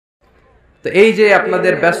তো এই যে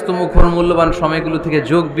আপনাদের ব্যস্ত মুখর মূল্যবান সময়গুলো থেকে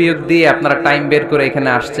যোগ বিয়োগ দিয়ে আপনারা টাইম বের করে এখানে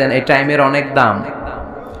আসছেন, এই টাইমের অনেক দাম।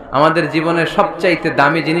 আমাদের জীবনের সবচাইতে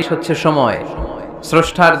দামি জিনিস হচ্ছে সময়।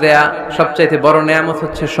 স্রষ্টার দেয়া সবচাইতে বড় নেয়ামত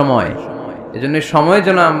হচ্ছে সময়। এজন্য সময়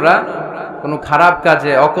যেন আমরা কোনো খারাপ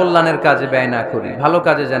কাজে, অকল্যাণের কাজে ব্যয় না করি, ভালো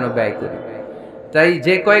কাজে যেন ব্যয় করি। তাই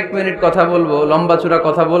যে কয়েক মিনিট কথা বলবো, লম্বা চূড়া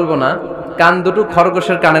কথা বলবো না, কান দুটো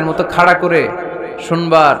খরগোশের কানের মতো খাড়া করে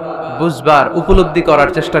শুনবার, বুঝবার, উপলব্ধি করার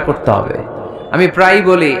চেষ্টা করতে হবে। আমি প্রায়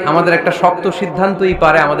বলি, আমাদের একটা শক্ত সিদ্ধান্তই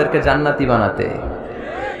পারে আমাদেরকে জান্নাতি বানাতে,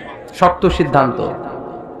 শক্ত সিদ্ধান্ত।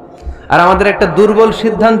 আর আমাদের একটা দুর্বল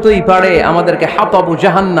সিদ্ধান্তই পারে আমাদেরকে হাতাবু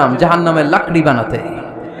জাহান্নাম, জাহান্নামের লাকড়ি বানাতে।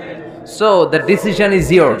 So the decision is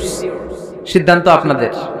years. সিদ্ধান্ত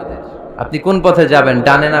আপনাদের। আপনি কোন পথে যাবেন,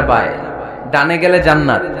 ডানে না বায়ে? ডানে গেলে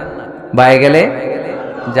জান্নাত, বায়ে গেলে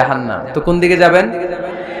জাহান্নাম। তো কোন দিকে যাবেন?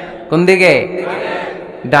 কোন দিকে?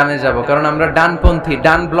 ডানে যাব, কারণ আমরা ডানপন্থী,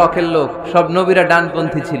 ডান ব্লকের লোক। সব নবীরা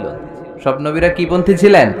ডানপন্থী ছিল। সব নবীরা কি পন্থী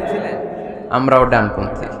ছিলেন? আমরাও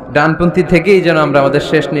ডানপন্থী। ডানপন্থী থেকেই যেন আমরা আমাদের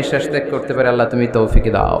শেষ নিঃশ্বাস ত্যাগ করতে পারি। আল্লাহ তুমি তৌফিক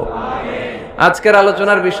দাও। আজকের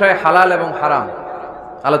আলোচনার বিষয় হালাল এবং হারাম।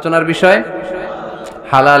 আলোচনার বিষয়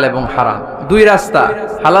হালাল এবং হারাম। দুই রাস্তা,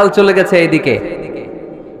 হালাল চলে গেছে এইদিকে,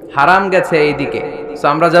 হারাম গেছে এইদিকে। সো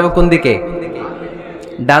আমরা যাব কোন দিকে?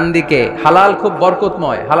 ডান দিকে। হালাল খুব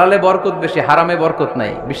বরকতময়, হালালে বরকত বেশি, হারামে বরকত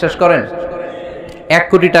নাই। বিশ্বাস করেন? 1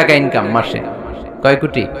 কোটি টাকা ইনকাম মাসে। কয়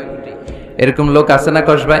কোটি? এরকম লোক আছে না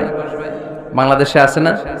কসবায়? বাংলাদেশে আছে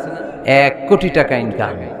না? 1 কোটি টাকা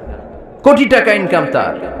ইনকাম, কোটি টাকা ইনকাম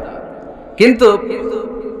তার। কিন্তু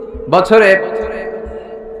বছরে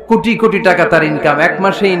কোটি কোটি টাকা তার ইনকাম, 1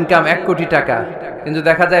 মাসে ইনকাম 1 কোটি টাকা। কিন্তু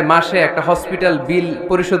দেখা যায় মাসে একটা হসপিটাল বিল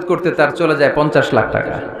পরিশোধ করতে তার চলে যায় 50 লাখ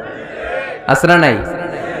টাকা। আছে না নাই?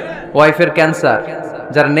 ওয়াইফের ক্যান্সার,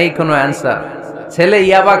 যার নেই কোনো অ্যান্সার। ছেলে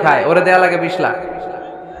ইয়াবা খায়, ওরে দেয়া লাগে 20 লাখ।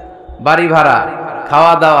 বাড়ি ভাড়া,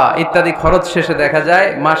 খাওয়া দাওয়া ইত্যাদি খরচ শেষে দেখা যায়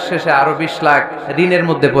মাস শেষে আরো 20 লাখ ঋণের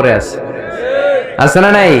মধ্যে পড়ে আছে। আছে না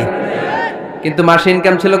নাই? কিন্তু মাসে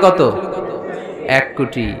ইনকাম ছিল কত? 1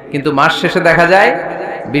 কোটি। কিন্তু মাস শেষে দেখা যায়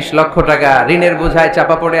 20 লক্ষ টাকা ঋণের বোঝায়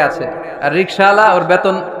চাপা পড়ে আছে। আর রিকশাওয়ালা, ওর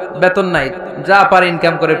বেতন নাই, যা পারে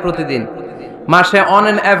ইনকাম করে প্রতিদিন। মাসে অন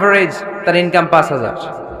এন অ্যাভারেজ তার ইনকাম 5000।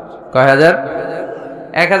 কয় হাজার?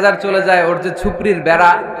 1000 চলে যায় ওর যে ছুপড়ির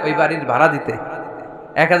বেড়া, ওই বাড়ির ভাড়া দিতে।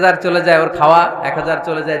 1000 চলে যায় ওর খাওয়া, 1000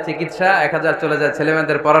 চলে যায় চিকিৎসা, 1000 চলে যায়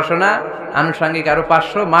ছেলেমেয়েদের পড়াশোনা, আনুষঙ্গিক আরো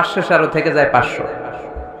 500, মাস শেষে আরো থেকে যায় 500।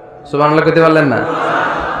 সুবহানাল্লাহ কইতে পারলেন না?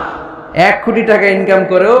 1 কোটি টাকা ইনকাম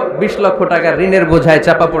করেও 20 লক্ষ টাকা ঋণের বোঝায়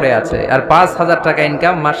চাপা পড়ে আছে। আর 5000 টাকা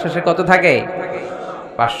ইনকাম, মাস শেষে কত থাকে?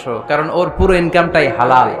 500। কারণ ওর পুরো ইনকামটাই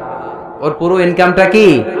হালাল। ওর পুরো ইনকামটা কি?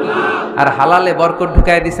 আর হালালে বরকত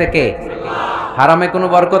ঢুকায় দিছে কে? হারামে কোনো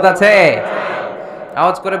বরকত আছে?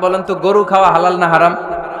 আওয়াজ করে বলেন তো, গরু খাওয়া হালাল না হারাম?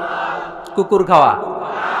 কুকুর খাওয়া?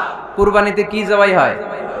 কুরবানিতে কি জবাই হয়?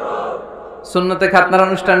 সুন্নতে খাতনার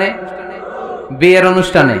অনুষ্ঠানে, বিয়ের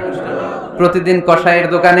অনুষ্ঠানে, প্রতিদিন কসাইয়ের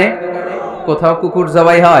দোকানে, কোথাও কুকুর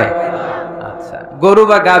জবাই হয়? আচ্ছা, গরু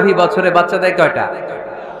বা গাভী বছরে বাচ্চা দেয় কয়টা?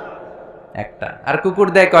 একটা। আর কুকুর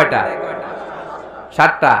দেয় কয়টা?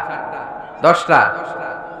 7টা, 10টা,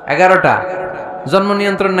 11টা। জন্ম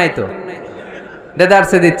নিয়ন্ত্রণ নাই তো,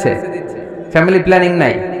 দেদারসে দিচ্ছে, ফ্যামিলি প্ল্যানিং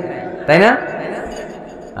নাই, তাই না?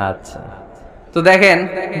 আচ্ছা, তো দেখেন,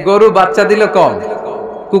 গরু বাচ্চা দিল কম,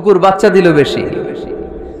 কুকুর বাচ্চা দিল বেশি।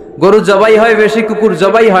 গরু জবাই হয় বেশি, কুকুর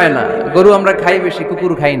জবাই হয় না। গরু আমরা খাই বেশি,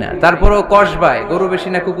 কুকুর খাই না। তারপরেও কসবায় গরু বেশি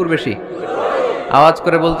না কুকুর বেশি? আওয়াজ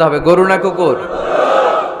করে বলতে হবে, গরু না কুকুর?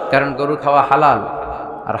 কারণ গরু খাওয়া হালাল,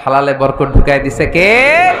 আর হালালে বরকত ঢুকায় দিছে কে?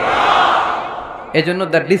 এজন্য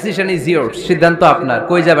দ্য ডিসিশন ইজ ইয়ার্স। সিদ্ধান্ত আপনার।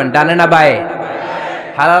 কই যাবেন, ডানে না বায়ে?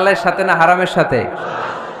 হালালের সাথে না হারামের সাথে?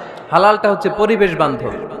 হালালটা হচ্ছে পরিবেশ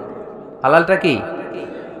বান্ধব। হালালটা কি?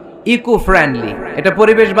 Eco friendly. এটা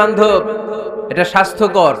পরিবেশ বান্ধব, এটা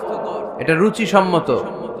স্বাস্থ্যকর, এটা রুচিসম্মত,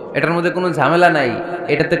 এটার মধ্যে কোনো ঝামেলা নাই,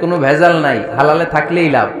 এটাতে কোনো ভেজাল নাই। হালালে থাকলেই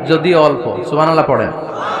লাভ, যদিও অল্প। সুবহানাল্লাহ পড়েন।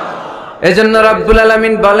 এজন্য রাব্বুল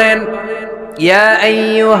আলামিন বলেন, ইয়া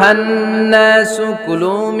আইয়ুহান নাসু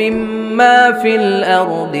কুলু মিম্মা ফিল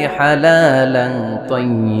আরদি হালালান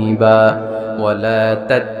তাইয়্যিবা ওয়া লা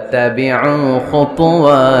তাত্তাবিউ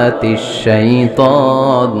খুতুওয়াতিশ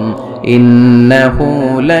শাইতান ইন্নাহু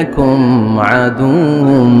লাকুম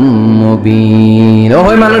আদুউম মুবিন।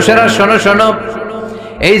 ওহে মানুষেরা, শোনো শোনো,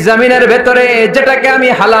 এই জমিনের ভেতরে যেটাকে আমি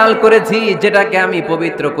হালাল করেছি, যেটাকে আমি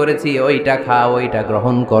পবিত্র করেছি, ওইটা খাও, ওইটা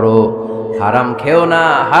গ্রহণ করো। হারাম খেও না,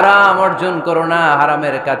 হারাম অর্জন করো না,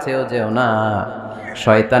 হারামের কাছেও যেও না।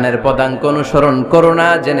 শয়তানের পদাঙ্ক অনুসরণ করো না।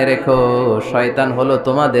 জেনে রেখো, শয়তান হলো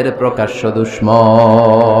তোমাদের প্রকাশ্য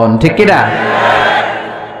দুশমন। ঠিক কি না?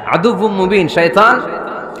 আদুউম মুবিন। শয়তান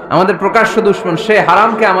আমাদের প্রকাশ্য দুশমন। সে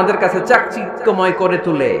হারামকে আমাদের কাছে চাকচিক্যময় করে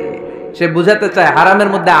তুলে। সে বুঝাতে চায় হারামের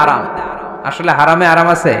মধ্যে আরাম, আসলে হারামে আরাম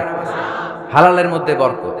আছে, হালালের মধ্যে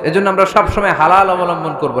বরকত। এজন্য আমরা সবসময় হালাল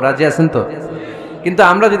অবলম্বন করব। রাজি আছেন তো? কিন্তু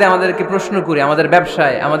আমরা যদি আমাদেরকে প্রশ্ন করি, আমাদের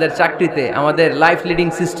ব্যবসায়, আমাদের চাকরিতে, আমাদের লাইফ লিডিং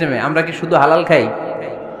সিস্টেমে আমরা কি শুধু হালাল খাই?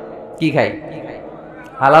 কি খাই?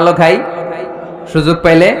 হালালও খাই, সুযোগ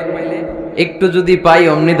পাইলে একটু যদি পাই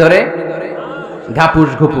অমনি ধরে ঘাপুস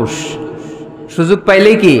ঘুপুস। সুযোগ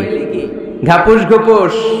পাইলেই কি ঘাপুস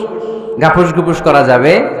ঘুপুস, ঘাপুস ঘুপুস করা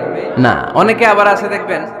যাবে না। অনেকে আবার আছে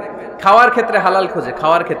দেখবেন খাওয়ার ক্ষেত্রে হালাল খোঁজে।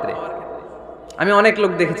 খাওয়ার ক্ষেত্রে আমি অনেক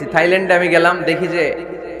লোক দেখেছি। থাইল্যান্ডে আমি গেলাম, দেখি যে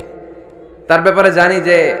তার ব্যাপারে জানি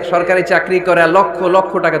যে সরকারি চাকরি করে, লক্ষ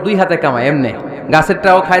লক্ষ টাকা দুই হাতে কামায়, এমনি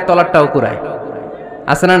গাছেরটাও খায় তলারটাও কুড়ায়,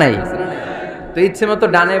 আছে না নাই? তো ইচ্ছে মতো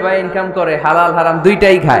ডানে বায়ে ইনকাম করে, হালাল হারাম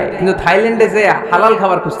দুইটাই খায়। কিন্তু থাইল্যান্ডে যে হালাল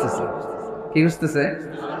খাবার খুঁজতেছে, কি খুঁজতেছে?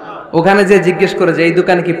 ওখানে যে জিজ্ঞেস করে যে এই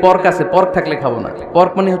দোকানে কি পর্ক আছে, পর্ক থাকলে খাবো না।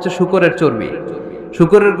 পর্ক মানে হচ্ছে শুকরের চর্বি,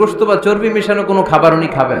 শুকরের গোশত বা চর্বি মেশানো কোনো খাবার উনি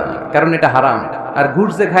খাবে না, কারণ এটা হারাম। আর ঘুষ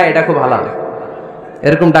যে খায় এটা খুব হালাল।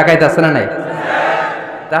 এরকম ডাকাইতে আছে না নাই?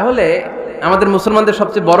 তাহলে আমাদের মুসলমানদের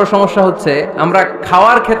সবচেয়ে বড় সমস্যা হচ্ছে আমরা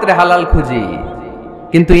খাওয়ার ক্ষেত্রে হালাল খুঁজি,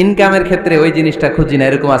 কিন্তু ইনকামের ক্ষেত্রে ওই জিনিসটা খুঁজি না।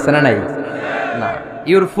 এরকম আছে না নাই? না।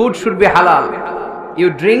 ইউর ফুড শুড বি হালাল,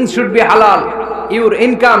 ইউর ড্রিঙ্কস শুড বি হালাল, ইউর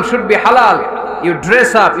ইনকাম শুড বি হালাল, your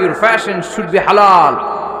dress up, your fashion should be হালাল,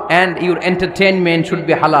 and your entertainment should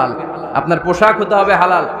be হালাল। আপনার পোশাক হতে হবে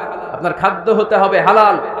হালাল, আপনার খাদ্য হতে হবে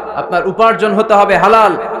হালাল, আপনার উপার্জন হতে হবে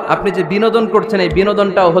হালাল, আপনি যে বিনোদন করছেন এই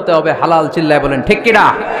বিনোদনটাও হতে হবে হালাল। চিল্লায় বলেন ঠিক কিনা?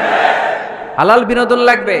 হালাল বিনোদন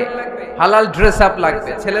লাগবে, হালাল ড্রেস আপ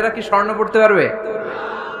লাগবে। ছেলেরা কি স্বর্ণ পড়তে পারবে?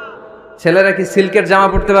 ছেলেরা কি সিল্কের জামা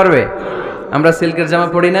পড়তে পারবে? আমরা সিল্কের জামা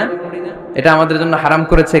পড়ি না, এটা আমাদের জন্য হারাম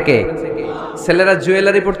করেছে কে? ছেলেরা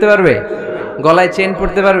জুয়েলারি পড়তে পারবে? গলায় চেন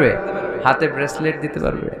পড়তে পারবে? হাতে ব্রেসলেট দিতে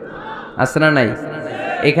পারবে? আছে না নাই?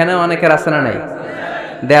 এখানেও অনেকের আছে না নাই?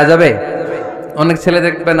 দেয়া যাবে? অনেক ছেলে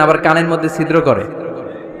দেখবেন আবার কানের মধ্যে ছিদ্র করে,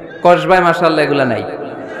 কসবায়, মাশাআল্লাহ এগুলা নাই।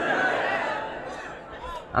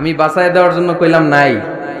 আমি বাঁচায় দেওয়ার জন্য কইলাম নাই,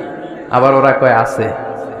 আবার ওরা কয় আছে।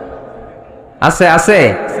 আছে আছে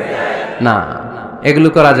না, এগুলো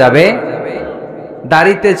করা যাবে?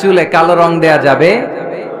 দাড়িতে চুলে কালো রং দেয়া যাবে?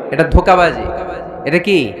 এটা ধোঁকাবাজি। এটা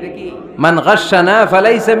কি? মান গাশশানা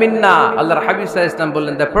ফালাইসা মিন্না। আল্লাহর হাবিব সাল্লাল্লাহু আলাইহি ওয়াসাল্লাম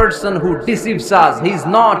বললেন, the person who deceives us he is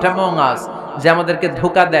not among আস। যে আমাদেরকে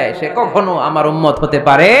ধোঁকা দেয় সে কখনো আমার উম্মত হতে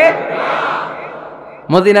পারে না।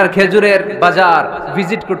 মদিনার খেজুরের বাজার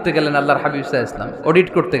ভিজিট করতে গেলেন আল্লাহর হাবিব সাল্লাল্লাহু আলাইহি ওয়াসাল্লাম, অডিট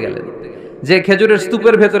করতে গেলেন। যে খেজুরের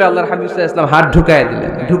স্তূপের ভেতরে আল্লাহর হাবিব সাল্লাল্লাহু আলাইহি ওয়াসাল্লাম হাত ঢুকায়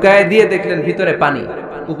দিলেন, ঢুকায় দিয়ে দেখলেন ভিতরে পানি,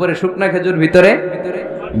 উপরে শুকনা খেজুর, ভিতরে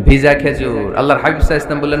ভিজা খেজুর। আল্লাহর হাবিব সাল্লাল্লাহু আলাইহি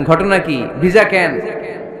ওয়াসাল্লাম বললেন, ঘটনা কি? ভিজা কেন?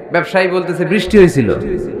 ব্যবসায়ী বলতেছে বৃষ্টি হয়েছিল।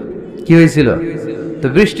 কি হয়েছিল? তো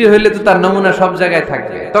বৃষ্টি হইলে তো তার নমুনা সব জায়গায়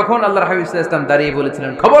থাকবে। তখন আল্লাহর হাবিব সাল্লাল্লাহু আলাইহি ওয়াসাল্লাম দাঁড়িয়ে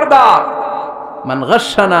বলেছিলেন, খবরদার, মান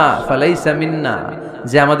গাশশানা ফালাইসা মিন্না।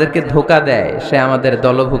 যে আমাদেরকে ধোঁকা দেয় সে আমাদের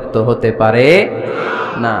দলভুক্ত হতে পারে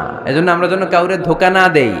না। এজন্য আমরা যেন কাউরে ধোঁকা না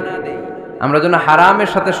দেই, আমরা যেন হারামের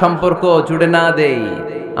সাথে সম্পর্ক জুড়ে না দেই।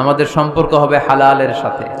 আমাদের সম্পর্ক হবে হালালের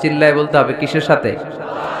সাথে। চিল্লায় বলতে হবে কিসের সাথে?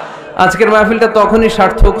 আজকের মাহফিলটা তখনই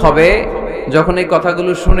সার্থক হবে যখন এই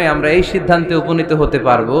কথাগুলো শুনে আমরা এই সিদ্ধান্তে উপনীত হতে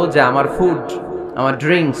পারবো যে আমার ফুড, আমার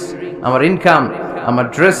ড্রিঙ্কস, আমার ইনকাম, আমার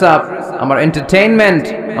ড্রেস আপ, আমার এন্টারটেইনমেন্ট,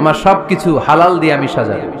 আমার সবকিছু হালাল দিয়ে আমি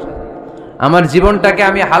সাজাবো। আমার জীবনটাকে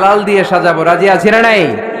আমি হালাল দিয়ে সাজাবো। রাজি আছি না নাই?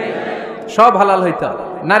 সব হালাল হইতে হবে।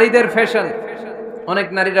 নারীদের ফ্যাশন, অনেক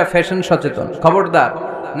নারীরা ফ্যাশন সচেতন। খবরদার,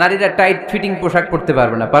 নারীরা টাইট ফিটিং পোশাক পরতে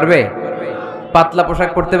পারবে না। পারবে? পাতলা পোশাক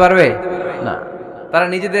পরতে পারবে না। তারা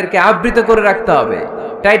নিজেদেরকে আবৃত করে রাখতে হবে।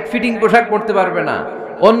 টাইট ফিটিং পোশাক পরতে পারবে না,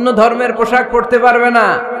 অন্য ধর্মের পোশাক পরতে পারবে না,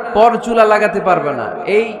 পর চুলা লাগাতে পারবে না।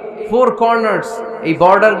 এই ফোর কর্নার্স, এই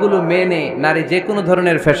বর্ডার গুলো মেনে নারী যে কোনো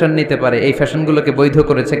ধরনের ফ্যাশন নিতে পারে। এই ফ্যাশনগুলোকে বৈধ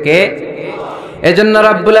করেছে কে? এজন্য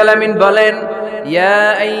রাব্বুল আলামিন বলেন, ইয়া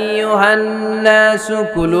আইয়ুহান নাসু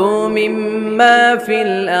কুলু মিম্মা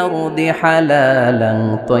ফিল আরদি হালালান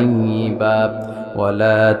তাইয়্যিবা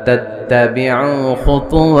ওয়ালা তাত্তাবিউ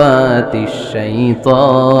খুতুওয়াতিশ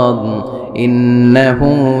শাইতান ইন্নাহু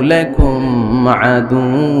লাকুম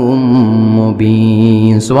আদুউম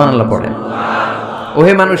মুবিন। সুবহানাল্লাহ পড়েন।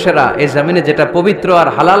 ওহে মানুষেরা, এই জমিনে যেটা পবিত্র আর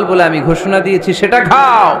হালাল বলে আমি ঘোষণা দিয়েছি সেটা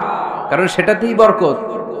খাও, কারণ সেটাতেই বরকত।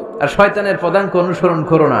 আর শয়তানের পদাঙ্ক অনুসরণ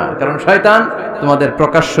করো না, কারণ শয়তান তোমাদের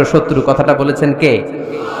প্রকাশ্য শত্রু। কথাটা বলেছেন কে?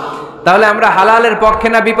 তাহলে আমরা হালালের পক্ষে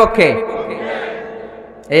না বিপক্ষে?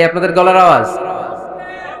 এই আপনাদের গলার আওয়াজ।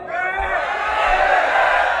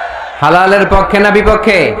 হালালের পক্ষে না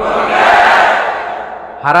বিপক্ষে?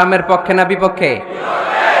 হারামের পক্ষে না বিপক্ষে?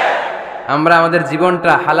 আমরা আমাদের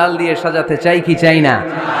জীবনটা হালাল দিয়ে সাজাতে চাই কি চাই না?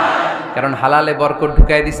 কারণ হালালে বরকত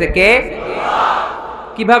ঢুকাই দিছে কে?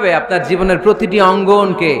 কিভাবে আপনার জীবনের প্রতিটি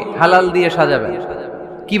অঙ্গনকে হালাল দিয়ে সাজাবেন,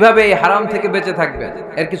 কিভাবে এই হারাম থেকে বেঁচে থাকবেন,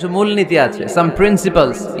 এর কিছু মূলনীতি আছে, সাম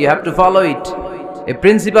principles, you have to follow ইট। এই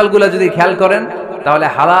প্রিন্সিপালগুলো যদি খেয়াল করেন তাহলে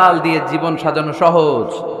হালাল দিয়ে জীবন সাজানো সহজ।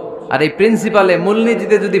 আর এই প্রিন্সিপালে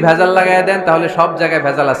মূলনীতিতে যদি ভেজাল লাগায় দেন তাহলে সব জায়গায়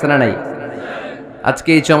ভেজাল আছে না নাই? আজকে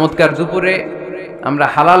এই চমৎকার দুপুরে আমরা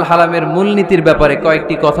হালাল হারামের মূলনীতির ব্যাপারে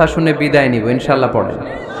কয়েকটি কথা শুনে বিদায় নিব ইনশাআল্লাহ। পড়েন।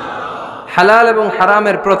 হালাল এবং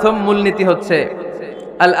হারামের প্রথম মূলনীতি হচ্ছে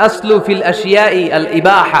আল আসলু ফিল আশিয়াই আল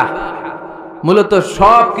ইবাহা। মূলত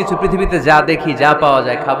সব কিছু পৃথিবীতে যা দেখি, যা পাওয়া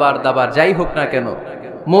যায়, খাবার দাবার যাই হোক না কেন,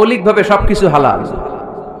 মৌলিকভাবে সবকিছু হালাল।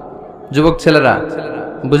 যুবক ছেলেরা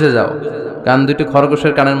বুঝে যাও, কান দুটো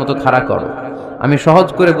খরগোশের কানের মতো খাড়া করো। আমি সহজ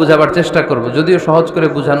করে বুঝাবার চেষ্টা করব, যদিও সহজ করে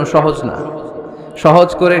বুঝানো সহজ না। সহজ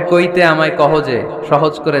করে কইতে আমায় কহজে,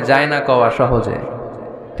 সহজ করে যায় না কওয়া সহজে,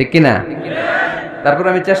 ঠিক কি না? তারপর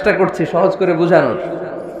আমি চেষ্টা করছি সহজ করে বুঝানোর।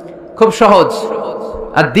 খুব সহজ।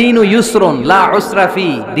 আর দিন ও ইউসরুন লা উসরা ফি,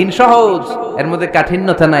 দিন সহজ, এর মধ্যে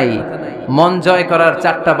কাঠিন্যতা নাই। মন জয় করার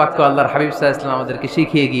 4টা বাক্য আল্লাহর হাবিব সাল্লাল্লাহু আলাইহি ওয়াসাল্লাম আমাদেরকে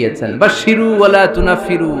শিখিয়ে গিয়েছেন। বাশিরু ওয়ালা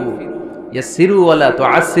তুনাফিরু, ইয়াসিরু ওয়ালা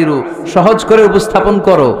তুআসিরু। সহজ করে উপস্থাপন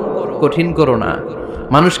করো, কঠিন করো না।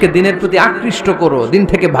 মানুষকে দিনের প্রতি আকৃষ্ট করো, দিন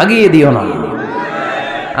থেকে ভাগিয়ে দিও না।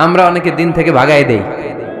 আমরা অনেকে দিন থেকে ভাগাই দেই,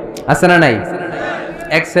 আছে না নাই?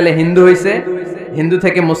 এক ছেলে হিন্দু হইছে, হিন্দু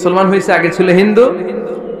থেকে মুসলমান হইছে, আগে ছিল হিন্দু,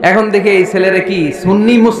 এখন দেখে এই ছেলেরা কি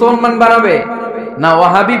সুন্নি মুসলমান বানাবে, না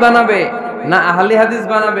ওয়াহাবি বানাবে, না আহলে হাদিস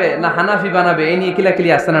বানাবে, না হানাফি বানাবে, এই নিয়ে কিলাকিলি,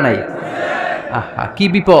 আছে না নাই? আহা কি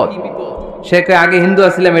বিপদ! সে আগে হিন্দু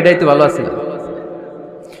আছিলাম, এটাই তো ভালো আছিলাম।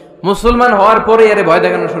 মুসলমান হওয়ার পরে এর ভয়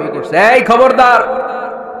দেখানো শুরু করছে, এই খবরদার,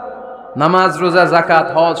 নামাজ রোজা জাকাত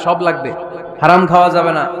হজ সব লাগবে, হারাম খাওয়া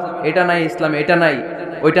যাবে না, এটা নাই ইসলাম, এটা নাই,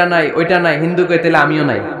 ওইটা নাই, ওইটা নাই, হিন্দু কে তেলে আমিও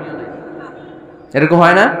নাই। এরকম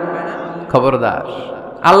হয় না? খবরদার,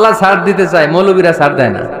 আল্লাহ ছাড় দিতে চায়, মৌলবীরা ছাড়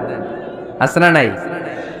দেয় না, আছে না নাই?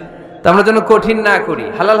 তো আমরা যেন কঠিন না করি।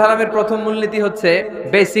 হালাল হারামের প্রথম মূলনীতি হচ্ছে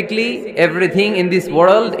basically everything in this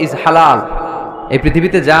world is হালাল। এই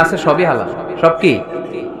পৃথিবীতে যা আছে সবই হালাল। সব কি?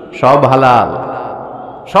 সব হালাল,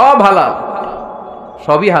 সব হালাল,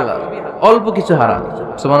 সবই হালাল, অল্প কিছু হারাম।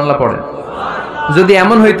 সুবহানাল্লাহ পড়েন। যদি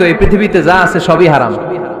এমন হইতো এই পৃথিবীতে যা আছে সবই হারাম,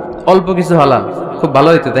 অল্প কিছু হালাল, খুব ভালো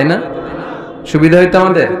হইতো, তাই না? সুবিধা হইতো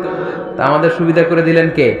আমাদের। তা আমাদের সুবিধা করে দিলেন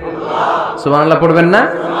কে? সুবহানাল্লাহ পড়বেন না?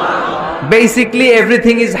 বেসিকলি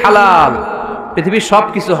এভরিথিং ইজ হালাল। পৃথিবীর সব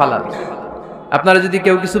কিছু হালাল। আপনারা যদি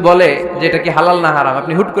কেউ কিছু বলে যে এটা কি হালাল না হারাম,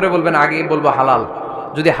 আপনি হুট করে বলবেন আগে বলবো হালাল।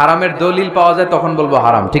 যদি হারামের দলিল পাওয়া যায় তখন বলবো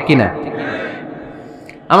হারাম, ঠিক কি না?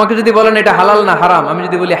 আমাকে যদি বলেন এটা হালাল না হারাম, আমি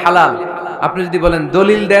যদি বলি হালাল, আপনি যদি বলেন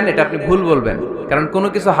দলিল দেন, এটা আপনি ভুল বলবেন। কারণ কোনো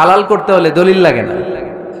কিছু হালাল করতে হলে দলিল লাগে না।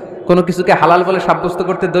 কোনো কিছুকে হালাল বলে সাব্যস্ত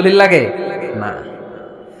করতে দলিল লাগে না।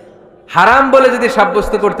 হারাম বলে যদি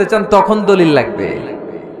সাব্যস্ত করতে চান তখন দলিল লাগবে,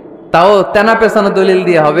 তাও তেনা পেছানো দলিল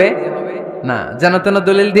দিয়ে হবে না, যেন তেন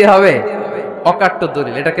দলিল দিয়ে হবে, অকাট্য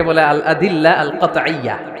দলিল। এটাকে বলে আল আদিল্লা আল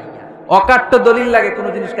কাতঈয়া। অকাট্য দলিল লাগে কোনো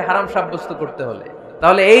জিনিসকে হারাম সাব্যস্ত করতে হলে।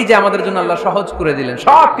 তাহলে এই যে আমাদের জন্য আল্লাহ সহজ করে দিলেন,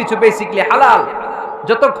 সবকিছু বেসিকলি হালাল,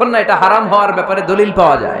 যতক্ষণ না এটা হারাম হওয়ার ব্যাপারে দলিল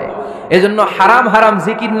পাওয়া যায়। এজন্য হারাম হারাম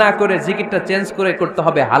জিকির না করে জিকিরটা চেঞ্জ করে করতে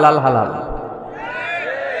হবে হালাল হালাল।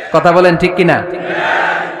 কথা বলেন ঠিক কিনা?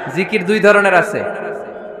 জিকির 2 ধরনের আছে।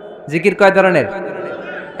 জিকির কয় ধরনের?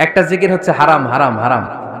 একটা জিকির হচ্ছে হারাম হারাম হারাম,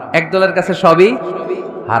 এক দলের কাছে সবই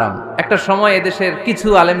হারাম। একটা সময় এদেশের কিছু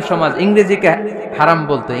আলেম সমাজ ইংরেজিকে হারাম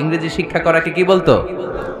বলতো, ইংরেজি শিক্ষা করাকে কি বলতো?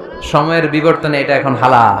 সময়ের বিবর্তনে এটা এখন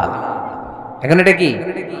হালাল। এখন এটা কি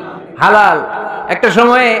হালাল। একটা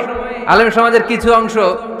সময়ে আলেম সমাজের কিছু অংশ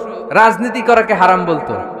রাজনীতি করাকে হারাম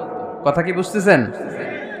বলতো, কথা কি বুঝতেছেন?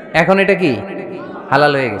 এখন এটা কি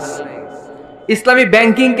হালাল হয়ে গেছে। ইসলামী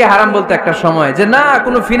ব্যাংকিং কে হারাম বলতো একটা সময়, যে না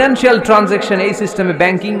কোনো ফিনান্সিয়াল ট্রানজাকশন এই সিস্টেমে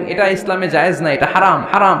ব্যাংকিং এটা ইসলামে জায়েজ না, এটা হারাম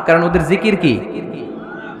হারাম। কারণ ওদের জিকির কি?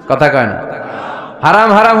 কথা কয় না। হারাম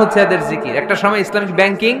হারাম হচ্ছে এদের জিকির। একটা সময় ইসলামিক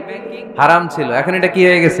ব্যাংকিং হারাম ছিল, এখন এটা কি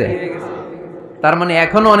হয়ে গেছে? তার মানে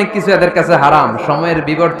এখনো অনেক কিছু এদের কাছে হারাম। সময়ের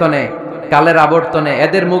বিবর্তনে, কালের আবর্তনে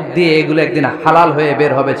এদের মুখ দিয়ে এগুলো একদিন হালাল হয়ে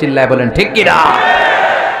বের হবে। চিল্লায় বলেন ঠিক কি না?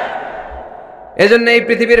 এজন্য এই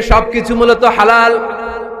পৃথিবীর সবকিছু মূলত হালাল,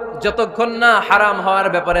 যতক্ষণ না হারাম হওয়ার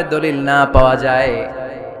ব্যাপারে দলিল না পাওয়া যায়।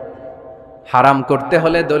 হারাম করতে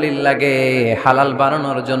হলে দলিল লাগে, হালাল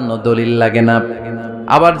বানানোর জন্য দলিল লাগে না।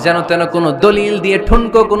 আবার যেন তেন কোনো দলিল দিয়ে,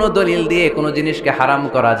 ঠুনকো কোনো দলিল দিয়ে কোনো জিনিসকে হারাম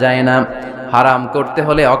করা যায় না। হারাম করতে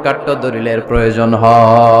হলে অকাট্য দলিলের প্রয়োজন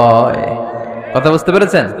হয়। কথা বুঝতে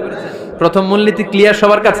পেরেছেন? প্রথম মূলনীতি ক্লিয়ার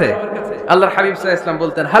সবার কাছে? আল্লাহর হাবিব সাল্লাল্লাহু আলাইহি ওয়াসাল্লাম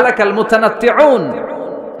বলতেন হালাকাল মুতানাত্তিউন,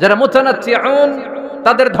 যারা মুতানাত্তিউন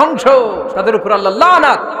তাদের ধ্বংস, তাদের উপর আল্লাহ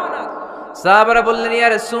লানাত। সাহাবারা বললেন, ইয়া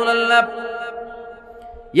রাসূলুল্লাহ,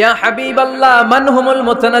 ইয়া হাবিবাল্লাহ, মান হুমুল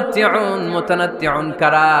মুতানাত্তিউন? মুতানাত্তিউন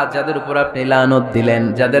কারা? যাদের উপর আপনি লানত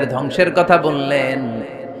দিলেন, যাদের ধ্বংসের কথা বললেন।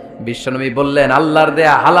 বিশ্বনবী বললেন, আল্লাহর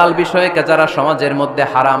দেয়া হালাল বিষয়কে যারা সমাজের মধ্যে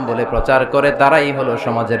হারাম বলে প্রচার করে তারাই হলো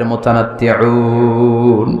সমাজের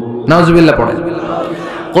মুতানাত্তিউন। নাউজুবিল্লাহ পড়েন।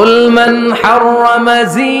 قل من حرم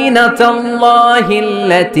زينة الله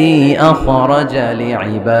التي أخرج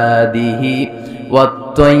لعباده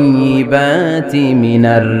والطيبات من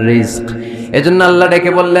الرزق। এজন্য আল্লাহ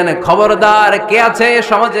ডেকে বললেন, খবরদার, কে আছে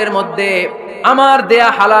সমাজের মধ্যে আমার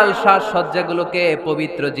দেয়া হালাল সাজসজ্জাগুলোকে,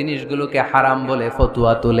 পবিত্র জিনিসগুলোকে হারাম বলে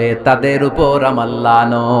ফতোয়া তুলে, তাদের উপর আমার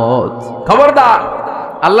লানত। খবরদার,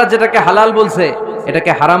 আল্লাহ যেটাকে হালাল বলছে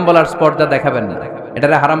এটাকে হারাম বলার স্পর্ধা দেখাবেন না।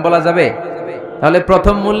 এটারে হারাম বলা যাবে? তাহলে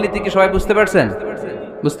প্রথম মূলনীতি কি সবাই বুঝতে পারছেন?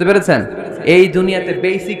 বুঝতে পেরেছেন? এই দুনিয়াতে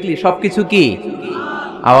বেসিকলি সবকিছু কি?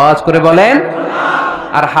 আওয়াজ করে বলেন।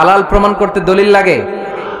 আর হালাল প্রমাণ করতে দলিল লাগে।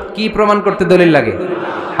 কি প্রমাণ করতে দলিল লাগে?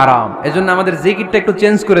 হারাম। এজন্য আমাদের জিকিরটা একটু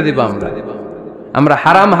চেঞ্জ করে দিব। আমরা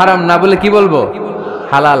হারাম হারাম না বলে কি বলবো?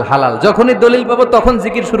 হালাল হালাল। যখনই দলিল পাবো তখন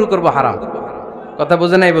জিকির শুরু করব হারাম। কথা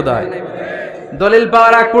বুঝে নাই বোধহয়? দলিল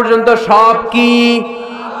পাওয়ার আগ পর্যন্ত সব কি?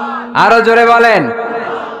 আরো জোরে বলেন।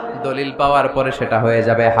 দলিল পাওয়ার পরে সেটা হয়ে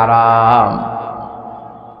যাবে হারাম।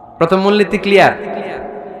 প্রথম মূলনীতি ক্লিয়ার?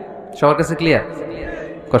 সবার কাছে ক্লিয়ার?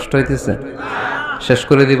 কষ্ট হইতেছে? শেষ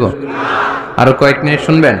করে দিব? আরো কয়েক মিনিট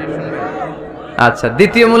শুনবেন? আচ্ছা,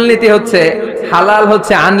 দ্বিতীয় মূলনীতি হচ্ছে হালাল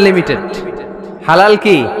হচ্ছে আনলিমিটেড। হালাল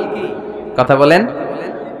কি? কথা বলেন।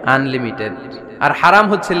 আনলিমিটেড। আর হারাম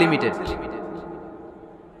হচ্ছে লিমিটেড।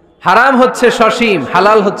 হারাম হচ্ছে সসীম,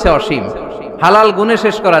 হালাল হচ্ছে অসীম। হালাল গুণে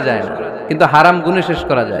শেষ করা যায় না, কিন্তু হারাম গুণে শেষ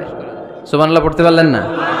করা যায়। সুবহানাল্লাহ পড়তে পারলেন না?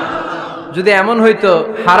 যদি এমন হইতো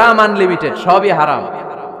হারাম আনলিমিটেড, সবই হারাম,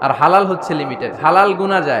 আর হালাল হচ্ছে লিমিটেড, হালাল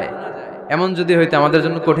গুণা যায়, এমন যদি হইতো আমাদের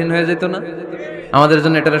জন্য কঠিন হয়ে যেত না? আমাদের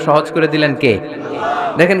জন্য এটাকে সহজ করে দিলেন কে?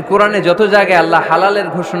 দেখেন, কোরআনে যত জায়গায় আল্লাহ হালালের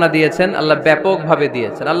ঘোষণা দিয়েছেন, আল্লাহ ব্যাপকভাবে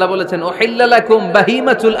দিয়েছেন। আল্লাহ বলেছেন, উহিল্লা লাকুম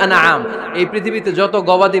বাহিমাতুল আনআম, এই পৃথিবীতে যত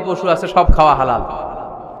গবাদি পশু আছে সব খাওয়া হালাল,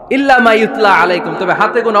 ইল্লা মা ইউতলা আলাইকুম, তবে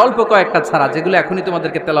হাতে গোনা অল্প কয়েকটা ছাড়া, যেগুলো এখনই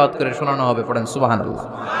তোমাদেরকে তেলাওয়াত করে শোনানো হবে। পড়েন সুবহানাল্লাহ।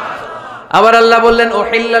 আবার আল্লাহ বললেন,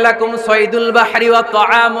 উহিল্লা লাকুম সাইদুল বাহরি ওয়া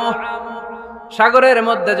তাআমুহু, সাগরের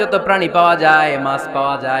মধ্যে যত প্রাণী পাওয়া যায়, মাছ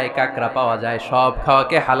পাওয়া যায়, কাঁকড়া পাওয়া যায়, সব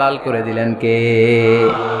খাওয়াকে হালাল করে দিলেন কে?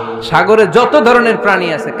 সাগরে যত ধরনের প্রাণী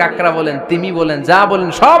আছে, কাঁকড়া বলেন, তিমি বলেন, যা বলেন,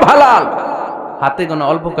 সব হালাল, হাতে গোনা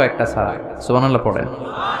অল্প কয়েকটা ছাড়া। সুবহানাল্লাহ পড়েন।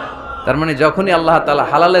 তার মানে যখনই আল্লাহ তাআলা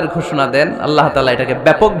হালালের ঘোষণা দেন, আল্লাহ তাআলা এটাকে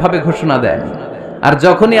ব্যাপকভাবে ঘোষণা দেন। আর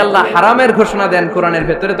যখনই আল্লাহ হারামের ঘোষণা দেন কোরআনের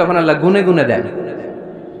ভেতরে, তখন আল্লাহ গুনে গুনে দেন।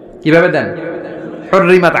 কিভাবে দেন?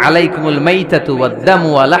 হুররিমাত আলাইকুমুল মাইতাতু ওয়াদ-দামু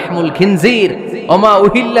ওয়া লাহমুল খিনজির ওয়া মা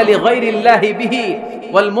উহিল্লা লিগাইরিল্লাহি বিহি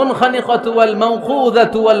ওয়াল মুনখানিকাতু ওয়াল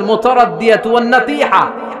মাওখুযাতু ওয়াল মুতারাদ্দিয়াতু ওয়ান নাতিহা,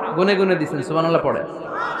 গুনে গুনে দিয়েছেন। সুবহানাল্লাহ পড়েন।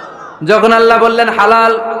 যখন আল্লাহ বললেন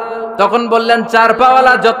হালাল, তখন বললেন চার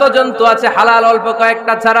পাওয়ালা যত জন্তু আছে হালাল, অল্প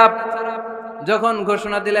কয়েকটা ছাড়া। যখন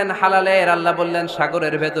ঘোষণা দিলেন হালালের, আল্লাহ বললেন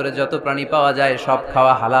সাগরের ভেতরে যত প্রাণী পাওয়া যায় সব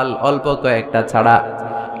খাওয়া হালাল, অল্প কয়েকটা ছাড়া।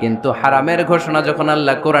 কিন্তু হারামের ঘোষণা যখন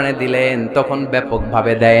আল্লাহ কোরআনে দিলেন, তখন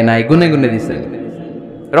ব্যাপকভাবে দেয় নাই, গুনে গুনে দিয়েছেন।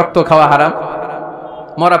 রক্ত খাওয়া হারাম,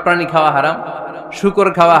 মরা প্রাণী খাওয়া হারাম, শূকর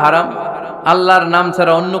খাওয়া হারাম, আল্লাহর নাম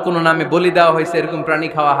ছাড়া অন্য কোনো নামে বলি দেওয়া হয়েছে এরকম প্রাণী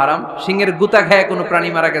খাওয়া হারাম, সিংহের গুতা খায় কোনো প্রাণী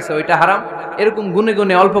মারা গেছে ওইটা হারাম। এরকম গুনে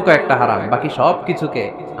গুনে অল্প কয়েকটা হারাম, বাকি সব কিছুকে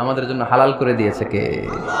আমাদের জন্য হালাল করে দিয়েছে কে?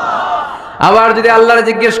 আবার যদি আল্লাহরে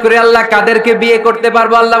জিজ্ঞেস করে, আল্লাহ কাদেরকে বিয়ে করতে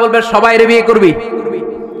পারবো? আল্লাহ বলবে সবাইরে বিয়ে করবি।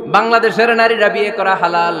 বাংলাদেশের নারীরা বিয়ে করা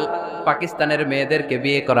হালাল, পাকিস্তানের মেয়েদেরকে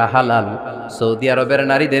বিয়ে করা হালাল, সৌদি আরবের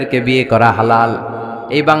নারীদেরকে বিয়ে করা হালাল,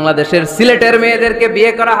 এই বাংলাদেশের সিলেটের মেয়েদেরকে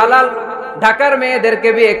বিয়ে করা হালাল, ঢাকার মেয়েদেরকে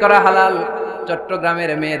বিয়ে করা হালাল,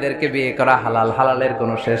 চট্টগ্রামের মেয়েদেরকে বিয়ে করা হালাল। হালালের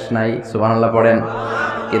কোনো শেষ নাই। সুবহানাল্লাহ পড়েন।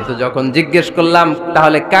 কিন্তু যখন জিজ্ঞেস করলাম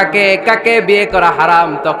তাহলে কাকে কাকে বিয়ে করা হারাম,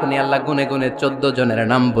 তখনই আল্লাহ গুনে গুনে 14 জনের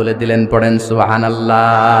নাম বলে দিলেন। পড়েন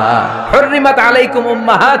সুবহানাল্লাহ। হুররিমাত আলাইকুম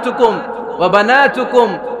উম্মাহাতুকুম ওয়া বানাতুকুম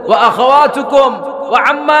ওয়া আখাওয়াতুকুম ওয়া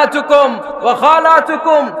আম্মাতুকুম ওয়া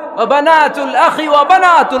খালাতুকুম ওয়া বানাতুল আখি ওয়া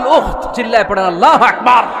বানাতুল উখত। চিল্লায় পড়েন আল্লাহু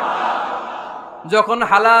আকবার। যখন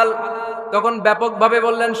হালাল, তখন ব্যাপকভাবে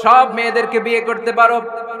বললেন সব মেয়েদেরকে বিয়ে করতে পারো।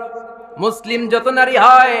 মুসলিম যত নারী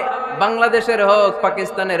হয়, বাংলাদেশের হোক,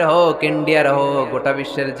 পাকিস্তানের হোক, ইন্ডিয়ার হোক, গোটা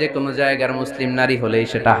বিশ্বের যে কোনো জায়গার মুসলিম নারী হলেই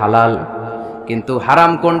সেটা হালাল। কিন্তু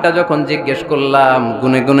হারাম কোনটা যখন জিজ্ঞেস করলাম,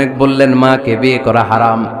 গুনে গুনে বললেন মাকে বিয়ে করা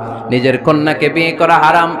হারাম, নিজের কন্যাকে বিয়ে করা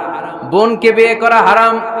হারাম, বোনকে বিয়ে করা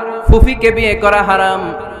হারাম, ফুফিকে বিয়ে করা হারাম,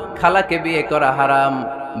 খালাকে বিয়ে করা হারাম,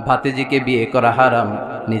 ভাতিজিকে বিয়ে করা হারাম,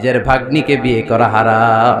 নিজের ভাগ্নিকে বিয়ে করা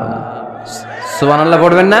হারাম। সুবহানাল্লাহ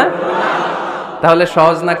পড়বেন না? তাহলে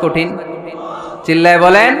সহজ না কঠিন? চিল্লায়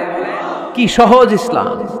বলেন, কি সহজ ইসলাম,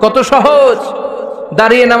 কত সহজ।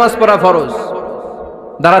 দাঁড়িয়ে নামাজ পড়া ফরজ,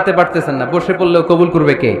 দাঁড়াতে পারতেছেন না, বসে পড়লেও কবুল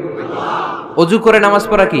করবে কে? অজু করে নামাজ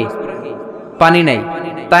পড়া কি? পানি নাই,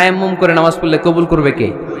 তায়াম্মুম করে নামাজ পড়লে কবুল করবে কে?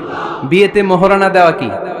 বিয়েতে মোহরানা দেওয়া কি?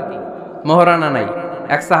 মোহরানা নাই।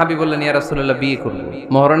 এক সাহাবী বললেন, ইয়া রাসূলুল্লাহ বিয়ে করব,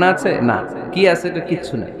 মোহরানা আছে? না। কি আছে? তো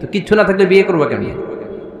কিচ্ছু নাই। তো কিচ্ছু না থাকলে বিয়ে করবো কেন?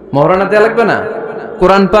 মোহরানা দেওয়া লাগবে না?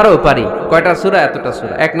 কোরআন পারো? পারি। কয়টা সূরা? এতটা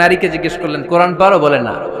সূরা। এক নারীকে জিজ্ঞেস করলেন, কোরআন পারো? বলে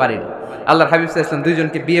না, পারি না। আল্লাহর হাবিব সাল্লাল্লাহু আলাইহি ওয়াসাল্লাম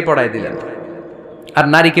দুইজনকে বিয়ে পড়াই দিলেন। আর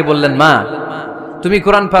নারীকে বললেন, মা তুমি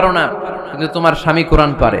কোরআন পারো না, কিন্তু তোমার স্বামী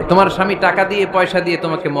কোরআন পারে। তোমার স্বামী টাকা দিয়ে পয়সা দিয়ে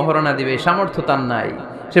তোমাকে মোহরানা দিবে, সামর্থ্য তার নাই।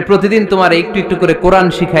 সে প্রতিদিন তোমার একটু একটু করে কোরআন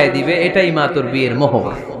শিখায় দিবে, এটাই মা তোর বিয়ের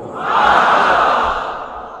মোহর।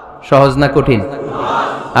 সহজ না কঠিন?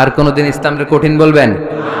 আর কোনদিন ইসলামকে কঠিন বলবেন?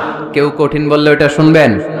 কেউ কঠিন বললে ওটা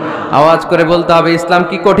শুনবেন? আওয়াজ করে বলতে হবে, ইসলাম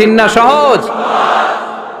কি কঠিন না সহজ?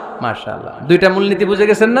 মাশাআল্লাহ। দুইটা মূলনীতি বুঝে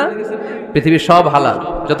গেছেন না? পৃথিবীর সব হালাল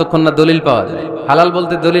যতক্ষণ না দলিল পাওয়া যায়। হালাল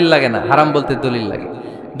বলতে দলিল লাগে না, হারাম বলতে দলিল লাগে।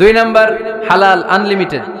 2 নাম্বার, হালাল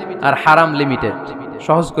আনলিমিটেড আর হারাম লিমিটেড,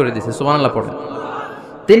 সহজ করে দিয়েছে, সুবহানাল্লাহ পড়েন।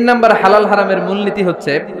 3 নাম্বার, হালাল হারামের মূলনীতি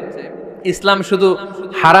হচ্ছে ইসলাম শুধু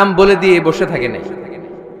হারাম বলে দিয়ে বসে থাকে না।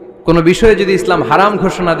 কোন বিষয়ে যদি ইসলাম হারাম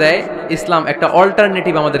ঘোষণা দেয়, ইসলাম একটা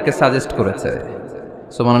অল্টারনেটিভ আমাদেরকে সাজেস্ট করেছে।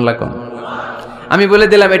 সুবহানাল্লাহ কোন? আমি বলে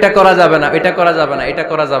দিলাম এটা করা যাবে না, এটা করা যাবে না, এটা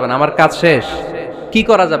করা যাবে না, আমার কাজ শেষ, কি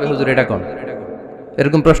করা যাবে হুজুর এটা কোন?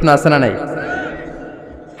 এরকম প্রশ্ন আছে না নাই?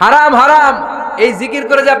 হারাম হারাম এই জিকির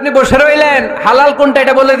করে যে আপনি বসে রইলেন, হালাল কোনটা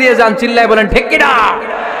এটা বলে দিয়ে যান, চিল্লায় বলেন ঠিক কি না?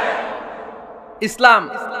 ইসলাম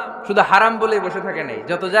শুধু হারাম বলে বসে থাকে নাই।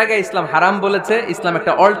 যত জায়গায় ইসলাম হারাম বলেছে, ইসলাম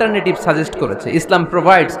একটা অল্টারনেটিভ সাজেস্ট করেছে। ইসলাম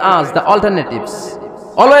provides us the alternatives,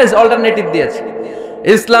 always alternative দিয়েছে।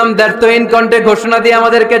 ইসলাম দ্যাট ইন কন্টে ঘোষণা দিয়ে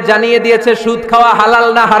আমাদেরকে জানিয়ে দিয়েছে সুদ খাওয়া হালাল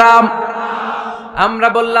না হারাম। আমরা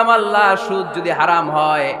বললাম, আল্লাহ সুদ যদি হারাম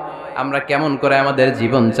হয় আমরা কেমন করে আমাদের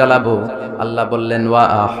জীবন চালাবো? আল্লাহ বললেন, ওয়া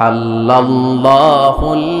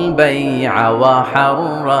আহাল্লাল্লাহুল বাই'a ওয়া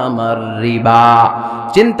হারামার রিবা।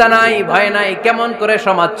 চিন্তা নাই, ভয় নাই, কেমন করে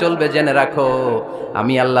সমাজ চলবে জেনে রাখো।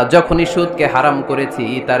 আমি আল্লাহ যখনই সুদকে হারাম করেছি,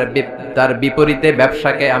 তার বিপরীতে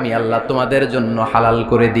ব্যবসাকে আমি আল্লাহ তোমাদের জন্য হালাল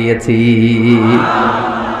করে দিয়েছি।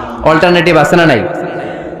 অল্টারনেটিভ আছে না নাই?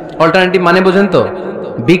 অল্টারনেটিভ মানে বোঝেন তো?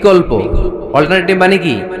 বিকল্প। অল্টারনেটিভ মানে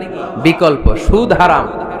কি? বিকল্প। সুদ হারাম,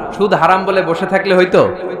 সুদ হারাম বলে বসে থাকলে হয়তো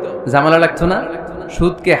ঝামেলা লাগতো না।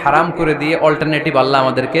 সুদকে হারাম করে দিয়ে অল্টারনেটিভ আল্লাহ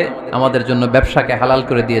আমাদের জন্য ব্যবসাকে হালাল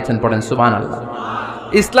করে দিয়েছেন। পড়েন সুবহানাল্লাহ।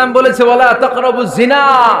 ইসলাম বলেছে, ওয়ালা তাকরাবুজ জিনা,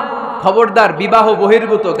 খবরদার বিবাহ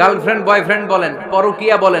বহির্ভূত, গার্লফ্রেন্ড বয়ফ্রেন্ড বলেন,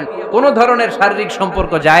 পরকীয়া বলেন, কোন ধরনের শারীরিক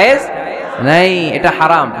সম্পর্ক জায়েজ নাই, এটা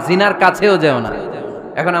হারাম। জিনার কাছেও যেও না।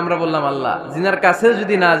 এখন আমরা বললাম, আল্লাহ জিনার কাছেও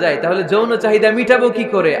যদি না যায় তাহলে যৌন চাহিদা মিটাবো কি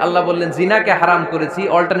করে? আল্লাহ বললেন, জিনাকে হারাম করেছি,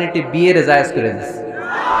 অল্টারনেটিভ বিয়ের জায়েজ করে দিয়েছি।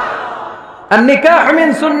 আন-নিকাহ মিন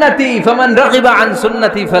সুন্নতি ফামান রাগিবা আন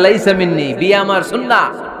সুন্নতি ফালাইসা মিন্নি। বিয়ে আমার সুন্নাহ,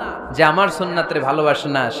 যে আমার সুন্নাতের ভালোবাসে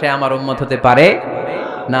না সে আমার উম্মত হতে পারে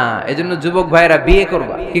না। এজন্য যুবক ভাইরা বিয়ে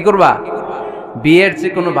করবা। কি করবা? বিয়ের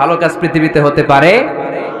চেয়ে কোনো ভালো কাজ পৃথিবীতে হতে পারে?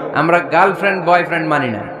 আমরা গার্লফ্রেন্ড বয়ফ্রেন্ড মানি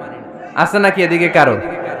না। আছে নাকি এদিকে কারো?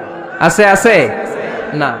 আছে? আছে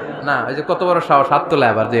না? না, এই যে কত বড় সাহস, হাত তোলে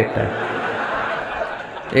আবার যে একটা।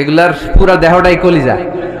 এগুলার পুরা দেহটাই কলিজা।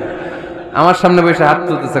 আমার সামনে বসে হাত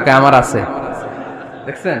তুলতেছে, আমার আছে,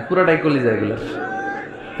 দেখছেন? পুরাটাই কলিজা এগুলো।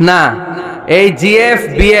 না, এই জিএফ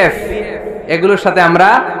বিএফ এগুলোর সাথে আমরা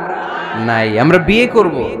নাই। আমরা বিয়ে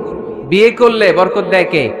করব। বিয়ে করলে বরকত দেয়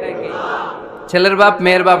কে? ছেলের বাপ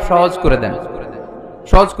মেয়ের বাপ। সহজ করে দেন,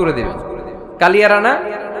 সহজ করে দিবেন। কালিয়ারা না,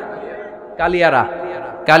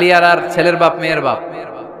 কালিয়ারার ছেলের বাপ মেয়ের বাপ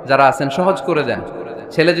যারা আছেন সহজ করে দেন।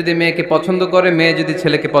 ছেলে যদি মেয়েকে পছন্দ করে, মেয়ে যদি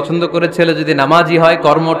ছেলেকে পছন্দ করে, ছেলে যদি নামাজি হয়,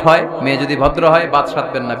 কর্মঠ হয়, মেয়ে যদি ভদ্র হয়, বাদ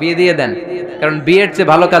সাধবেন না, বিয়ে দিয়ে দেন। কারণ বিয়ের চেয়ে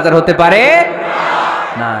ভালো কাজ আর হতে পারে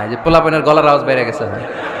না। এই যে পোলাপানের গলার আওয়াজ বেড়ে গেছে।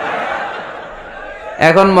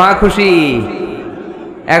 এখন মহা খুশি,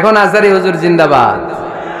 এখন আজারি হুজুর জিন্দাবাদ।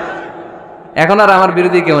 এখন আর আমার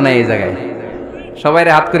বিরোধী কেউ নাই এই জায়গায়, সবাই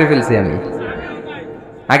হাত করে ফেলছি আমি,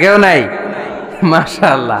 আগেও নাই।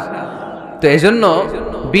 মাশাআল্লাহ। তো এজন্য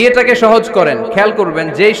বিয়েটাকে সহজ করেন। খেয়াল করবেন,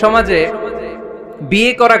 যেই সমাজে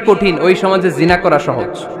বিয়ে করা কঠিন ওই সমাজে জিনা করা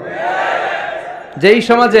সহজ। যেই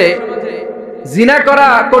সমাজে জিনা করা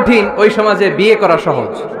কঠিন ওই সমাজে বিয়ে করা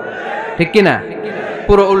সহজ। ঠিক কি না?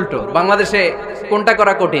 পুরো উল্টো। বাংলাদেশে কোনটা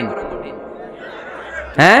করা কঠিন?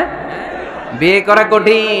 হ্যাঁ, বিয়ে করা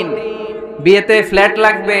কঠিন। বিয়েতে ফ্ল্যাট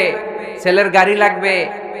লাগবে, ছেলের গাড়ি লাগবে,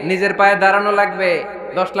 নিজের পায়ে দাঁড়ানো লাগবে,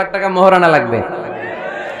 10 লাখ টাকা মোহরানা লাগবে।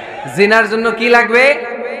 জিনার জন্য কি লাগবে?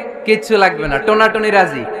 কিচ্ছু লাগবে না, টোনাটুনি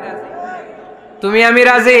রাজি। তুমি আমি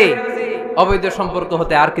রাজি, অবৈধ সম্পর্ক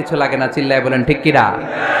হতে আর কিছু লাগে না, চিল্লায় বলেন ঠিক কিনা?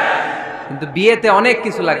 কিন্তু বিয়েতে অনেক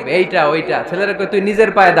কিছু লাগবে, এইটা ওইটা। ছেলেরা কই তুই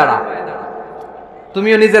নিজের পায়ে দাঁড়া,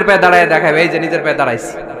 তুমিও নিজের পায়ে দাঁড়ায় দেখাবে, এই যে নিজের পায়ে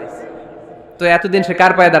দাঁড়াইছে। তো এতদিন সে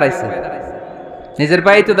কার পায়ে দাঁড়াইছে? নিজের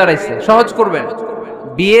পায়েই তো দাঁড়াইছে। সহজ করবেন,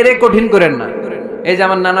 বিয়েরে কঠিন করেন না। এই যে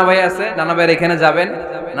আমার নানা ভাই আছে, নানা ভাইয়ের এখানে যাবেন,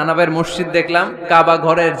 নানা ভাইয়ের মসজিদ দেখলাম, কাবা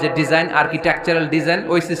ঘরের যে ডিজাইন, আর্কিটেকচারাল ডিজাইন,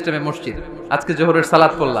 ওই সিস্টেমে মসজিদ। আজকে জোহরের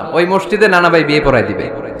সালাত পড়লাম, ওই মসজিদে নানা ভাই বিয়ে পড়াই দিবে।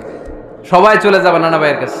 সবাই চলে যাবে নানা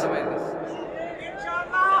ভাইয়ের কাছে।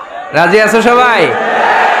 রাজি আছো সবাই?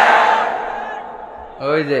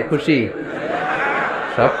 ওই যে খুশি,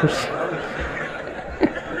 সব খুশি।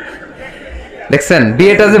 দেখছেন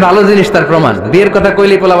বিয়েটা যে ভালো জিনিস তার প্রমাণ। বিয়ের কথা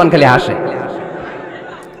কইলেই পোলাপান খালি হাসে।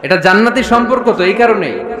 এটা জান্নাতি সম্পর্ক, তো এই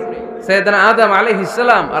কারণেই সাইয়েদনা আদম আলাইহিস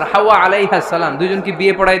সালাম আর হাওয়া আলাইহাস সালাম দুইজনকে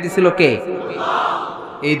বিয়ে পড়াই দিছিল কে?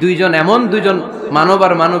 এই দুইজন এমন দুইজন মানব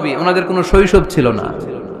আর মানবী, ওনাদের কোনো শৈশব ছিল না,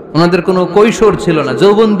 ওনাদের কোনো কৈশোর ছিল না,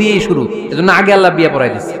 যৌবন দিয়েই শুরু। এজন্য আগে আল্লাহ বিয়ে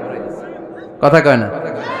পড়াই দিছে। কথা কয় না?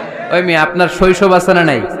 ওই মেয়ে আপনার শৈশব আছে না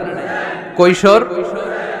নাই? কৈশোর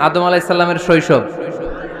আদম আলাইহিস সালামের শৈশব,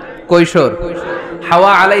 কৈশোর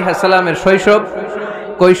হাওয়া আলাইহিস সালামের শৈশব,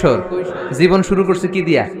 কৈশোর। জীবন শুরু করছে কি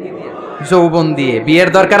দিয়া? যৌবন দিয়ে। বিয়ের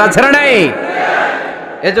দরকার আছে না নাই?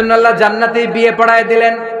 এজন্য আল্লাহ জান্নাতেই বিয়ে পড়ায়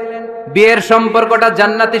দিলেন। বিয়ের সম্পর্কটা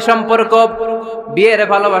জান্নাতি সম্পর্ক, বিয়ের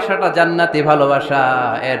ভালোবাসাটা জান্নাতি ভালোবাসা।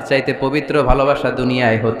 এর চাইতে পবিত্র ভালোবাসা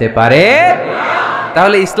দুনিয়ায় হতে পারে?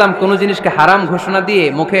 তাহলে ইসলাম কোন জিনিসকে হারাম ঘোষণা দিয়ে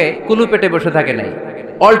মুখে কুলু পেটে বসে থাকে নাই,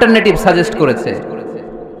 অল্টারনেটিভ সাজেস্ট করেছে।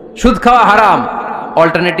 সুদ খাওয়া হারাম,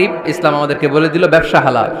 অল্টারনেটিভ ইসলাম আমাদেরকে বলে দিল ব্যবসা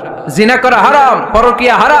হালাল। জিনা করা হারাম,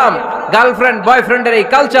 পরকিয়া হারাম, গার্লফ্রেন্ড বয়ফ্রেন্ডের এই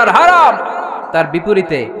কালচার হারাম, তার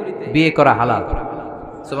বিপরীতে বিয়ে করা হালাল।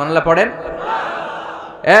 সুবহানাল্লাহ পড়েন।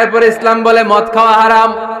 এরপর ইসলাম বলে মদ খাওয়া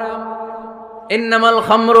হারাম। ইন্নামাল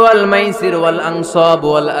খামরু ওয়াল মাইসির ওয়াল আনসাব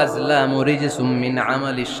ওয়াল আজলামু রিজসুম মিন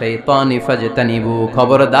আমালিশ শাইতানি ফাজতানিবু।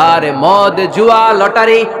 খবরদার, মদ, জুয়া,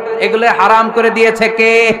 লটারি এগুলো হারাম করে দিয়েছে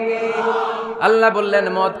কে? আল্লাহ বললেন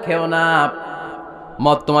মদ খেও না,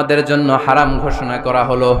 মদ তোমাদের জন্য হারাম ঘোষণা করা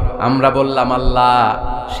হলো। আমরা বললাম আল্লাহ,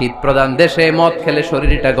 শীত প্রধান দেশে মদ খেলে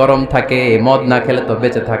শরীরটা গরম থাকে, মদ না খেলে তো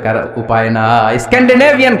বেঁচে থাকার উপায় না।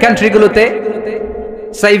 স্ক্যান্ডিনেভিয়ান কান্ট্রিগুলোতে,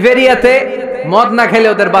 সাইবেরিয়াতে মদ না খেলে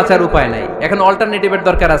ওদের বাঁচার উপায় নাই। এখন অল্টারনেটিভের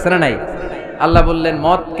দরকার আছে না নাই? আল্লাহ বললেন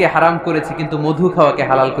মদকে হারাম করেছি, কিন্তু মধু খাওয়াকে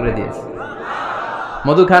হালাল করে দিয়েছি।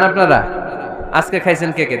 মধু খান আপনারা? আজকে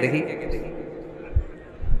খাইছেন কে কে দেখি?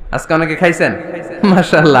 আজকে অনেকে খাইছেন?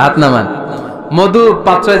 মাশাআল্লাহ, হাত নামান। মধু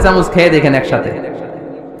 5-6 চামচ খেয়ে দেখেন একসাথে।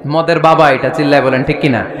 মদের বাবা এটা, চিল্লায় বলেন ঠিক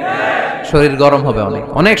কিনা? শরীর গরম হবে, অনেক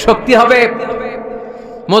অনেক শক্তি হবে।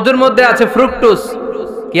 মধুর মধ্যে আছে ফ্রুকটোজ,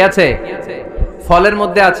 কি আছে? ফলের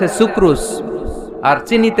মধ্যে আছে সুক্রোজ, আর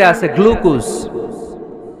চিনিতে আছে গ্লুকোজ।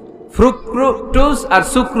 ফ্রুকটোজ আর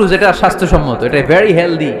সুক্রোজ এটা স্বাস্থ্যসম্মত, এটা ভেরি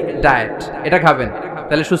হেলদি ডায়েট। এটা খাবেন,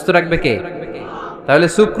 তাহলে সুস্থ রাখবে কে? তাহলে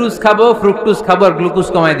সুক্রোজ খাবো, ফ্রুকটোজ খাবো, আর গ্লুকোজ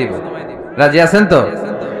কমায় দিব। রাজি আছেন তো?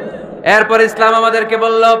 এরপর ইসলাম আমাদেরকে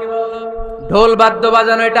বলল ঢোল বাদ্য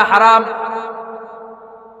বাজানো এটা হারাম,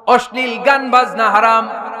 অশ্লীল গান বাজনা হারাম,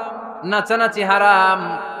 নাচানাচি হারাম।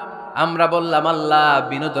 আমরা বললাম আল্লাহ,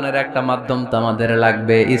 বিনোদনের একটা মাধ্যম তো আমাদের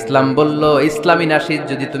লাগবে। ইসলাম বলল ইসলামী নাশিদ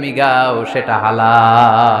যদি তুমি গাও সেটা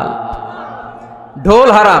হালাল। ঢোল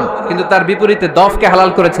হারাম, কিন্তু তার বিপরীতে দফকে হালাল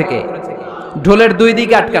করেছে কে? ঢোলের দুই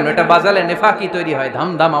দিকে আটকানো, এটা বাজালে নেফাকি তৈরি হয়,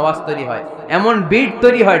 ধামধাম আওয়াজ তৈরি হয়, এমন বিট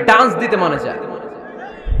তৈরি হয়, ডান্স দিতে মনে চায়।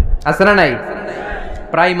 আছে না নাই?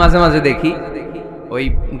 প্রায় মাঝে মাঝে দেখি ওই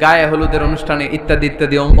গায়ে হলুদের অনুষ্ঠানে ইত্যাদি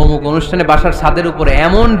ইত্যাদি অমুক অনুষ্ঠানে বাসার ছাদের উপরে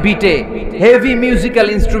এমন বিটে হেভি মিউজিক্যাল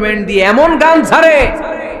ইনস্ট্রুমেন্ট দিয়ে এমন গান ছাড়ে,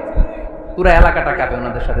 পুরো এলাকাটা কাঁপে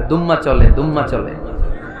ওনাদের সাথে। দুম্মা চলে, দুম্মা চলে,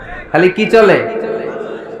 খালি কি চলে?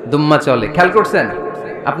 দুম্মা চলে। খেয়াল করছেন?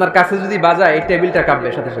 আপনার কাছে যদি বাজায় এই টেবিলটা কাঁপবে,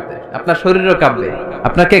 সাথে সাথে আপনার শরীরও কাঁপবে,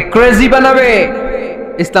 আপনাকে ক্রেজি বানাবে।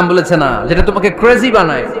 ইসলাম বলেছে না, যেটা তোমাকে ক্রেজি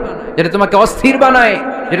বানায়, যেটা তোমাকে অস্থির বানায়,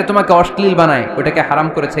 যেটা তোমাকে অশ্লীল বানায়, ওটাকে হারাম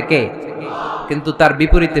করেছে কে? কিন্তু তার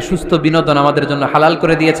বিপরীতে সুস্থ বিনোদন আমাদের জন্য হালাল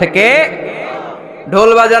করে দিয়েছে কে? ঢোল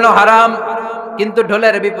বাজানো হারাম, কিন্তু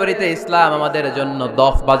ঢোলের বিপরীতে ইসলাম আমাদের জন্য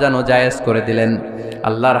দফ বাজানো জায়েজ করে দিলেন।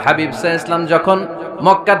 আল্লাহর হাবিব সাল্লাল্লাহু আলাইহি ওয়াসাল্লাম যখন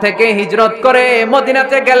মক্কা থেকে হিজরত করে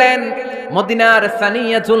মদিনাতে গেলেন, মদিনার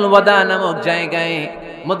সানিয়াতুল ওয়াদা নামক জায়গায়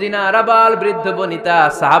মদিনার আবাল বৃদ্ধ বনিতা,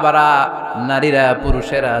 সাহাবারা, নারীরা,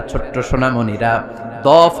 পুরুষেরা, ছোট্ট সোনামণিরা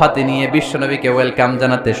দফ হাতে নিয়ে বিশ্বনবীকে ওয়েলকাম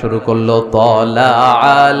জানাতে শুরু করলো।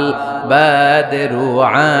 তালাআল বাদরু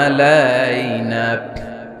আলাইনা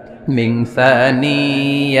মিন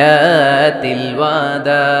সানিয়াতিল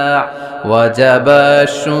ওয়াদা وجب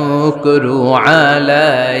الشكر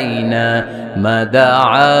علينا ما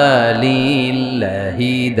دعا لله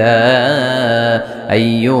دا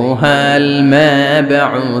أيها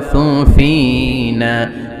المبعوث فينا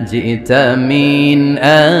جئت من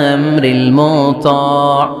أمر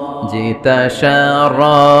المطاع جئت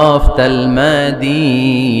شرفت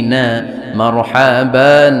المدينة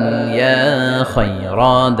مرحبا يا خير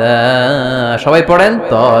دا সবাই পড়েন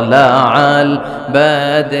طلع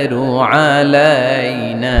البدر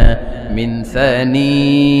علينا من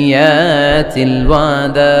ثنيات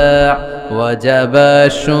الوداع وجب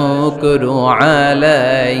الشكر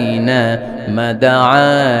علينا ما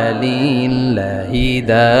دعا لله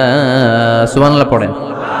دا সুবহানাল্লাহ পড়েন।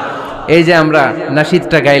 এই যে আমরা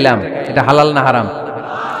নাশিদটা গাইলাম, এটা হালাল না হারাম?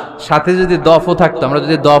 সাথে যদি দফও থাকতো, আমরা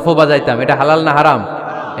যদি দফও বাজাইতাম, এটা হালাল না হারাম?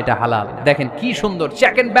 এটা হালাল। দেখেন কি সুন্দর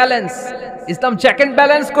check and balance, Islam check and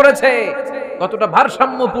balance করেছে। কতটা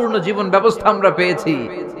ভারসাম্যপূর্ণ জীবন ব্যবস্থা আমরা পেয়েছি,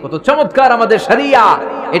 কত চমৎকার আমাদের শরিয়া।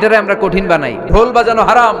 এটারে আমরা কঠিন বানাই। ঢোল বাজানো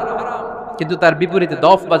হারাম, কিন্তু তার বিপরীতে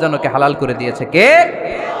দফ বাজানোকে হালাল করে দিয়েছে কে?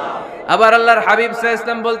 আবার আল্লাহর হাবিব সাল্লাল্লাহু আলাইহি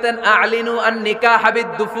ওয়াসাল্লাম বলতেন আ'লিনু আন নিকাহ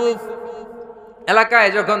বিদ-দুফুফ, এলাকায়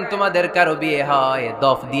যখন তোমাদের কারো বিয়ে হয়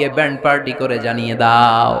দফ দিয়ে ব্যান্ড পার্টি করে জানিয়ে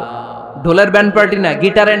দাও। ঢোলের ব্যান্ড পার্টি না,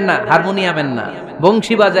 গিটারের না, হারমোনিয়ামের না,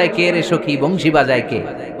 বংশী বাজায় কে রে সখী, বংশী বাজায় কে?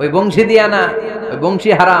 ওই বংশী দিয়া না, ওই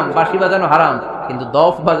বংশী হারাম, বাঁশি বাজানো হারাম, কিন্তু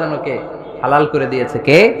দফ বাজানোকে হালাল করে দিয়েছে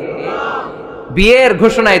কে? বিয়ের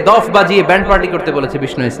ঘোষণায় দফ বাজিয়ে ব্যান্ড পার্টি করতে বলেছে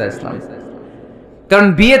বিষ্ণু ঈসা ইসলাম। কারণ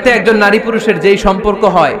বিয়েতে একজন নারী পুরুষের যেই সম্পর্ক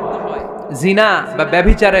হয়, জিনা বা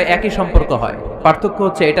ব্যভিচারে একই সম্পর্ক হয়। পার্থক্য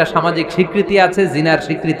হচ্ছে এটা সামাজিক স্বীকৃতি আছে, জিনার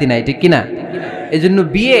স্বীকৃতি নাই, ঠিক কিনা? এজন্য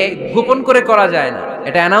বিয়ে গোপন করে করা যায় না,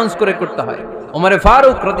 এটা অ্যানাউন্স করে করতে হয়। ওমর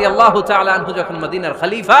ফারুক রাদিয়াল্লাহু তাআলা আনহু যখন মদিনার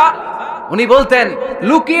খলিফা, উনি বলতেন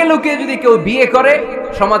লুকিয়ে লুকিয়ে যদি কেউ বিয়ে করে,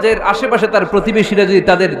 সমাজের আশেপাশে তার প্রতিবেশীরা যদি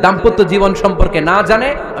তাদের দাম্পত্য জীবন সম্পর্কে না জানে,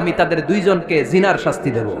 আমি তাদের দুইজনকে জিনার শাস্তি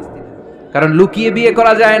দেব। কারণ লুকিয়ে বিয়ে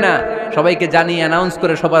করা যায় না, সবাইকে জানিয়ে অ্যানাউন্স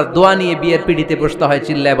করে সবার দোয়া নিয়ে বিয়ের পিড়িতে বসতে হয়।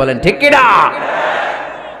 চিল্লায় বলেন ঠিক কিনা?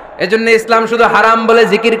 এজন্য ইসলাম শুধু হারাম বলে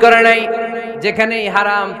জিকির করে নাই, যেখানেই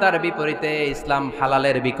হারাম তার বিপরীতে ইসলাম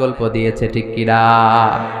হালালের বিকল্প দিয়েছে, ঠিক কিনা?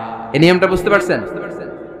 এই নিয়মটা বুঝতে পারছেন?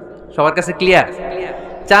 সবার কাছে ক্লিয়ার?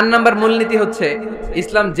 4 নাম্বার মূলনীতি হচ্ছে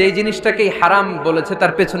ইসলাম যেই জিনিসটাকেই হারাম বলেছে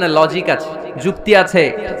তার পেছনে লজিক আছে, যুক্তি আছে,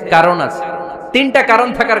 কারণ আছে। 3টা কারণ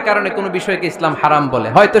থাকার কারণে কোনো বিষয়কে ইসলাম হারাম বলে।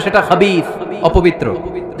 হয়তো সেটা খাবিস, অপবিত্র,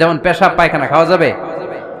 যেমন পেশাব পায়খানা খাওয়া যাবে,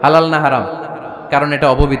 হালাল না হারাম? কারণ এটা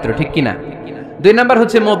অপবিত্র, ঠিক কিনা? 2 নাম্বার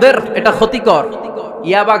হচ্ছে মোদের, এটা ক্ষতিকর।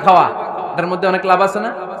 ইয়াবা খাওয়া, এটার মধ্যে অনেক লাভ আছে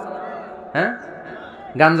না? হ্যাঁ,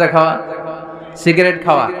 গাঞ্জা খাওয়া, সিগারেট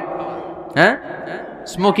খাওয়া, হ্যাঁ,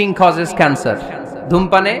 স্মোকিং কজেস ক্যান্সার।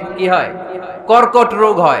 ধূমপানে কি হয়? কর্কট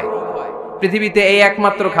রোগ হয়। পৃথিবীতে এই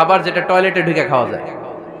একমাত্র খাবার যেটা টয়লেটে ঢুকে খাওয়া যায়।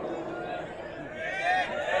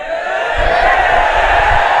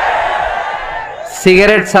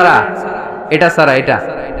 সিগারেট ছাড়া, এটা ছাড়া, এটা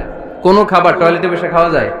কোন খাবার টয়লেটে বসে খাওয়া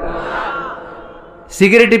যায়?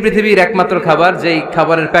 সিগারেটই পৃথিবীর একমাত্র খাবার যেই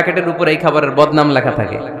খাবারের প্যাকেটের উপর এই খাবারের বদনাম লেখা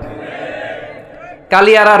থাকে।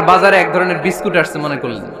 কালিয়ারার বাজারে এক ধরনের বিস্কুট আসছে, মনে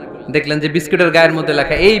করলেন, দেখলেন যে বিস্কুটের গায়ের মধ্যে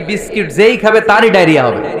লেখা এই বিস্কুট যেই খাবে তারই ডায়রিয়া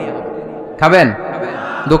হবে। খাবেন?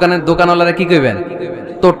 দোকানওয়ালারা কি কইবেন?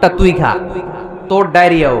 তোরটা তুই খা, তোর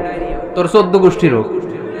ডায়রিয়া হোক, তোর 14 গোষ্ঠীর হোক,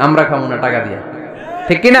 আমরা খাবো না টাকা দিয়ে,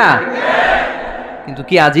 ঠিক কিনা? কিন্তু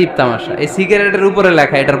কি আজীব তামাশা, এই সিগারেটের উপরে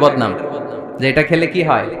লেখা এটার বদনাম, যে এটা খেলে কি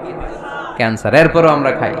হয়? ক্যান্সার। এরপরও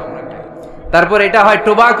আমরা খাই। তারপর এটা হয়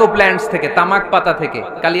টোবাকো প্ল্যান্টস থেকে, তামাক পাতা থেকে।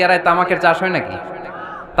 কালিয়ারায় তামাকের চাষ হয় নাকি?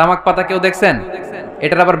 তামাক পাতা কেউ দেখছেন?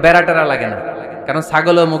 এটার আবার বেড়া টেরা লাগে না, কারণ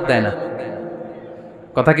ছাগলও মুখ দেয় না।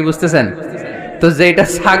 কথা কি বুঝতেছেন? তো যেটা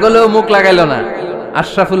ছাগলও মুখ লাগাইলো না,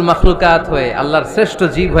 আশরাফুল মাখলুকাত হয়ে, আল্লাহর শ্রেষ্ঠ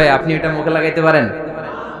জীব হয়ে আপনি এটা মুখে লাগাইতে পারেন?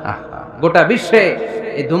 গোটা বিশ্বে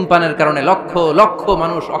এই ধূমপানের কারণে লক্ষ লক্ষ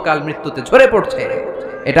মানুষ অকাল মৃত্যুতে ঝরে পড়ছে।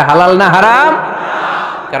 এটা হালাল না হারাম?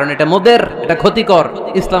 কারণ এটা মোদের, এটা ক্ষতিকর।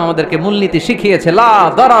 ইসলাম আমাদেরকে মূলনীতি শিখিয়েছে, লা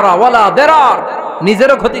দারারা ওয়ালা দিরার।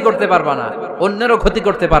 নিজেরও ক্ষতি করতে পারবা না, অন্যেরও ক্ষতি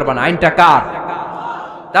করতে পারবা না। আইনটা কার?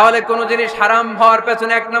 তাহলে কোন জিনিস হারাম হওয়ার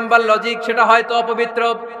পেছনে 1 নাম্বার লজিক, সেটা হয়তো অপবিত্র,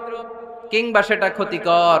 কিংবা সেটা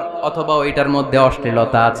ক্ষতিকর, অথবা ওইটার মধ্যে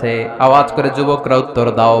অশ্লীলতা আছে। আওয়াজ করে যুবকরা উত্তর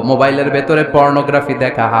দাও, মোবাইলের ভেতরে পর্নোগ্রাফি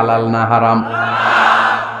দেখা হালাল না হারাম?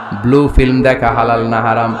 ব্লু ফিল্ম দেখা হালাল না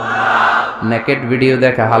হারাম? নেকেড ভিডিও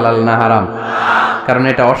দেখা হালাল না হারাম? কারণ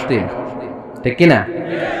এটা অশ্লীল, ঠিক কিনা?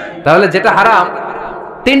 তাহলে যেটা হারাম,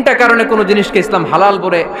 3টা কারণে কোন জিনিসকে ইসলাম হালাল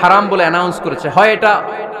বলে হারাম বলে অ্যানাউন্স করেছে। হয় এটা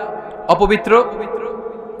অপবিত্র,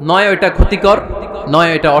 নয় এটা ক্ষতিকর, নয়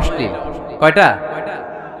এটা অশ্লীল। কয়টা?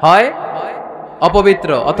 হয় অপবিত্র,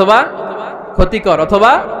 অথবা ক্ষতিকর,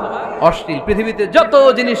 অথবা অশ্লীল, পৃথিবীতে যত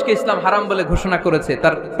জিনিসকে ইসলাম হারাম বলে ঘোষণা করেছে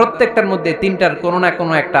তার প্রত্যেকটার মধ্যে তিনটার কোনো না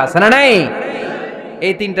কোনো একটা আছে না নাই?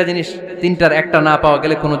 এই তিনটা জিনিস, তিনটার একটা না পাওয়া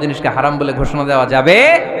গেলে কোনো জিনিসকে হারাম বলে ঘোষণা দেওয়া যাবে।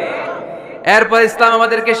 এরপর ইসলাম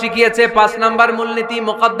আমাদেরকে শিখিয়েছে 5 নাম্বার মূলনীতি,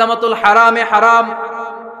 মুকদ্দামাতুল হারামে হারাম।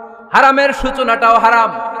 হারামের সূচনাটাও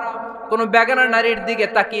হারাম। কোন বেগানা নারীর দিকে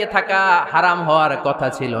তাকিয়ে থাকা হারাম হওয়ার কথা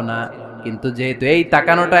ছিল না, কিন্তু যেহেতু এই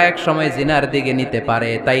তাকানোটা এক সময় জিনার দিকে নিতে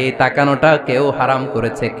পারে, তাই এই তাকানোটা কেউ হারাম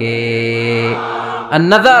করেছে কে?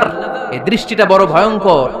 আন-নাযার, এই দৃষ্টিটা বড়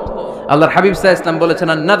ভয়ঙ্কর। আল্লাহর হাবিব সাল্লাল্লাহু আলাইহি ওয়াসাল্লাম বলেছেন,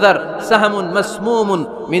 আন-নাযার সাহামুন মাসমুমুন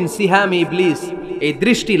মিন সিহামি ইবলিস। এই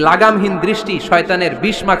দৃষ্টি, লাগামহীন দৃষ্টি, শয়তানের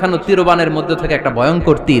বিষ মাখানো তীরবানের মধ্যে থেকে একটা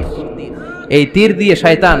ভয়ঙ্কর তীর। এই তীর দিয়ে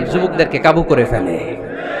শয়তান যুবকদেরকে কাবু করে ফেলে।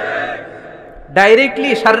 ডাইরেক্টলি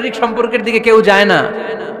শারীরিক সম্পর্কের দিকে কেউ যায় না,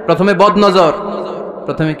 প্রথমে বদনজর,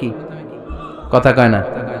 প্রথমে কি কথা কয় না,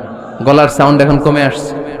 গলার সাউন্ড এখন কমে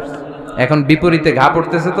আসছে, এখন বিপরীতে ঘা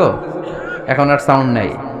পড়তেছে, তো এখন আর সাউন্ড নাই।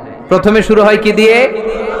 প্রথমে শুরু হয় কি দিয়ে?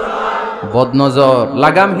 বদনজর,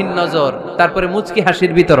 লাগামহীন নজর। তারপরে মুচকি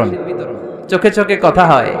হাসির বিতরণ, চোখে চোখে কথা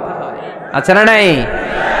হয়, আচ্ছা না নাই?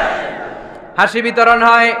 হাসি বিতরণ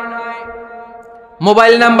হয়,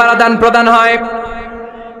 মোবাইল নাম্বার আদান প্রদান হয়,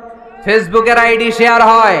 ফেসবুকের আইডি শেয়ার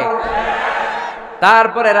হয়,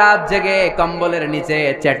 তারপরে রাত জেগে কম্বলের নিচে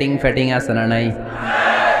চ্যাটিং ফ্যাটিং আছে না নাই?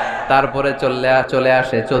 তারপরে চলে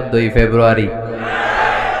আসে 14ই ফেব্রুয়ারি,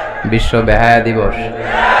 বিশ্ব বেহায়া দিবস,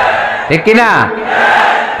 ঠিক কিনা?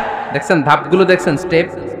 দেখছেন ধাপগুলো, দেখছেন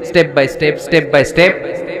স্টেপ বাই স্টেপ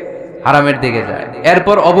হারামের দিকে যায়।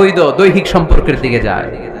 এরপর অবৈধ দৈহিক সম্পর্কের দিকে যায়।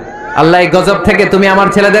 আল্লাহ এই গজব থেকে তুমি আমার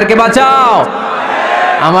ছেলেদেরকে বাঁচাও,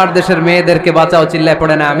 আমার দেশের মেয়েদেরকে বাঁচাও, চিল্লায়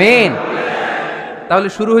পড়ে না আমিন। তাহলে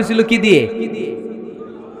শুরু হয়েছিল কি দিয়ে?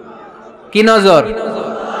 কি নজর?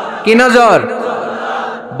 কি নজর?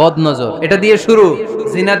 বদনজর। এটা দিয়ে শুরু,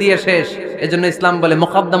 জিনা দিয়ে শেষ। এজন্য ইসলাম বলে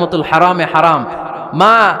মুকদ্দামাতুল হারামে হারাম,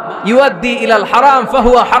 মা ইউআদ্দি ইলাল হারাম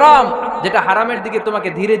ফাহুয়া হারাম। যেটা হারামের দিকে তোমাকে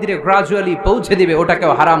ধীরে ধীরে গ্রাজুয়ালি পৌঁছে দিবে,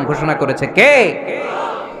 ওটাকেও হারাম ঘোষণা করেছে কে?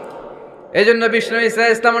 এজন্য বিষ্ণু ঈসা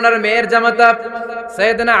ইসলাম ওনার মেয়ের জামাতা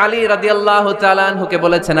সাইয়েদনা আলী রাদিয়াল্লাহু তাআলা আনহুকে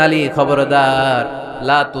বলেছেন, আলী খবরদার,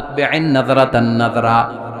 লা তুতবি'ন নাযরাতান নাযরা।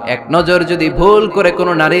 এক নজর যদি ভুল করে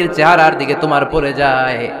কোনো নারীর চেহারার দিকে তোমার পড়ে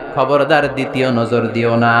যায়, খবরদার দ্বিতীয় নজর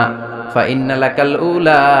দিও না। ফা ইন্না লাকাল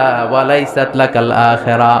উলা ওয়া লাইসাত লাকাল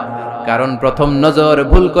আখিরা। কারণ প্রথম নজর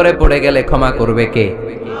ভুল করে পড়ে গেলে ক্ষমা করবে কে?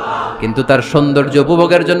 কিন্তু তার সৌন্দর্য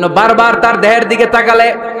উপভোগের জন্য বারবার তার দেহের দিকে তাকালে,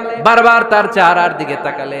 বারবার তার চেহারার দিকে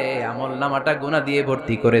তাকালে আমল নামাটা গুনাহ দিয়ে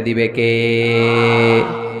ভর্তি করে দিবে কে?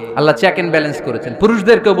 আল্লাহ চেক এন্ড ব্যালেন্স করেছেন।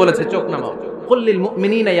 পুরুষদেরকেও বলেছে চোখ নামাও, কুল্লিল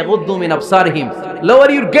মুমিনিনা ইয়াগুদ্দু মিন আবসারিহিম, lower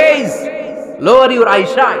your gauge, lower your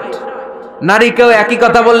eyesight. নারীকেও একই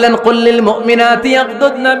কথা বললেন, কুল্লিল মুমিনাতি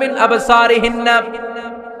ইয়াগুদ্দুনা মিন আবসারিহিন্না।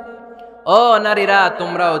 ও নারীরা,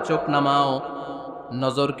 তোমরাও চোখ নামাও,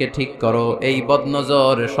 নজরকে ঠিক করো। এই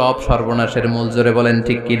বদনজর সব সর্বনাশের মূল। জোরে বলেন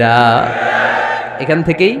ঠিক কিনা? এখান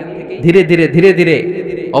থেকেই ধীরে ধীরে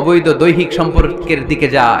অবৈধ দৈহিক সম্পর্কের দিকে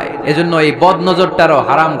যায়। এজন্য এই বদনজরটারও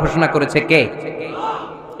হারাম ঘোষণা করেছে কে?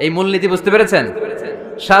 এই মূলনীতি বুঝতে পেরেছেন?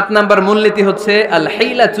 7 নাম্বার মূলনীতি হচ্ছে আল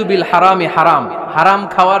হিলাতু বিল হারামি হারাম। হারাম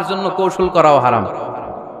খাওয়ার জন্য কৌশল করাও হারাম।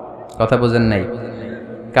 কথা বুঝেন নাই?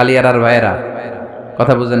 কালিয়ারার ভাইয়েরা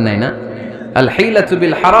কথা বুঝেন নাই না? আল হিলাতু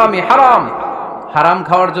বিল হারামি হারাম। হারাম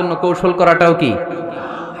খাওয়ার জন্য কৌশল করাটাও কি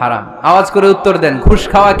হারাম? আওয়াজ করে উত্তর দেন, ঘুষ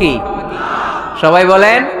খাওয়া কি? সবাই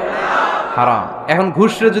বলেন হারাম। এখন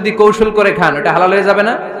ঘুষরে যদি কৌশল করে খান, ওটা হালাল হয়ে যাবে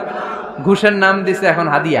না? ঘুষের নাম দিছে এখন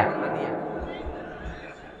হাদিয়া।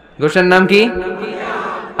 ঘুষের নাম কি?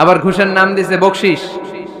 আবার ঘুষের নাম দিছে বকশিস,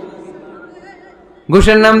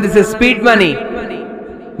 ঘুষের নাম দিছে স্পিড মানি।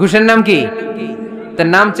 ঘুষের নাম কি? তার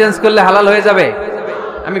নাম চেঞ্জ করলে হালাল হয়ে যাবে?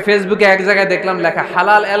 আমি ফেসবুকে এক জায়গায় দেখলাম লেখা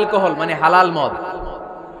হালাল অ্যালকোহল, মানে হালাল মদ।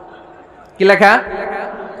 কি লেখা?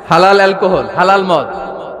 হালাল অ্যালকোহল, হালাল মদ।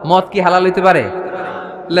 মদ কি হালাল হইতে পারে?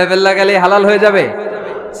 লেভেল লাগালে হালাল হয়ে যাবে?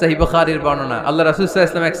 সহিহ বুখারীর বর্ণনা, আল্লাহ রাসূল সাল্লাল্লাহু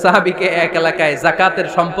আলাইহি ওয়াসাল্লাম এক সাহাবীকে এক এলাকায় যাকাতের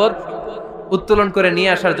সম্পদ উত্তোলন করে নিয়ে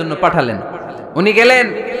আসার জন্য পাঠালেন। উনি গেলেন,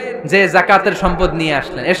 যে যাকাতের সম্পদ নিয়ে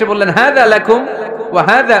আসলেন, এসে বললেন হাযা লাকুম ওয়া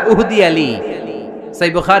হাযা উহদিয়া লি।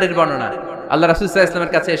 সহিহ বুখারীর বর্ণনা, আল্লাহ রাসূল সাল্লাল্লাহু আলাইহি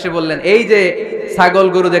ওয়াসাল্লামের কাছে এসে বললেন, এই যে ছাগল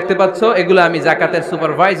গরু দেখতে পাচ্ছ, এগুলো আমি যাকাতের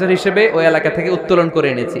সুপারভাইজার হিসেবে ওই এলাকা থেকে উত্তোলন করে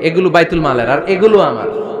এনেছি, এগুলো বাইতুল মালের, আর এগুলো আমার।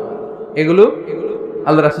 এগুলো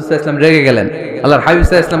আল্লাহ রাসূল সাল্লাল্লাহু আলাইহি ওয়াসাল্লাম রেগে গেলেন। আল্লাহর হাবিব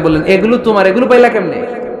সাল্লাল্লাহু আলাইহি ওয়াসাল্লাম বললেন, এগুলো তোমার, এগুলো পাইলা কেমনে?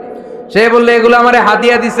 সে বলল, এগুলো আমারে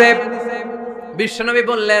হাদিয়া দিছে। বিশ্বনবী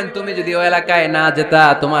বললেন, তুমি যদি ওই এলাকায় না যেতা,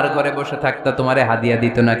 তোমার ঘরে বসে থাকতা, তোমারে হাদিয়া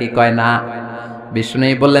দিত নাকি? কয় না।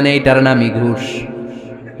 বিশ্বনবী বললেন, এইটার নামই ঘুষ।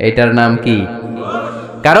 এইটার নাম কি?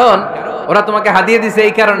 কারণ ওরা তোমাকে হাদিয়া দিছে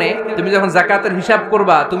এই কারণে, তুমি যখন যাকাতের হিসাব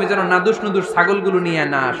করবা, তুমি যেন নাদুস নুদুস ছাগলগুলো নিয়ে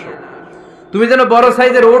না আসো। তুমি যেন বড়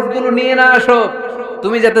সাইজের ওটগুলো নিয়ে না আসো,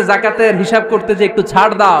 তুমি যাতে যাকাতের হিসাব করতে যে একটু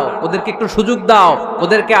ছাড় দাও, ওদেরকে একটু সুযোগ দাও,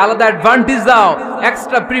 ওদেরকে আলাদা অ্যাডভান্টেজ দাও,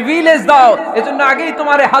 এক্সট্রা প্রিভিলেজ দাও, এজন্য আগেই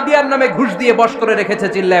তোমারে হাদিয়ার নামে ঘুষ দিয়ে বশ করে রেখেছে।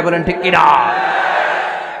 চিল্লায় বলেন ঠিক কিনা?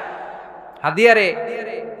 হাদিয়ারে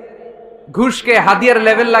ঘুষকে হাদিয়ার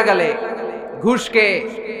লেভেল লাগালে, ঘুষকে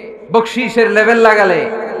বকশিসের লেভেল লাগালে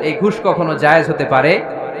এই ঘুষ কখনো জায়েজ হতে পারে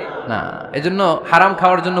না। এজন্য হারাম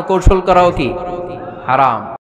খাওয়ার জন্য কৌশল করাও কি হারাম।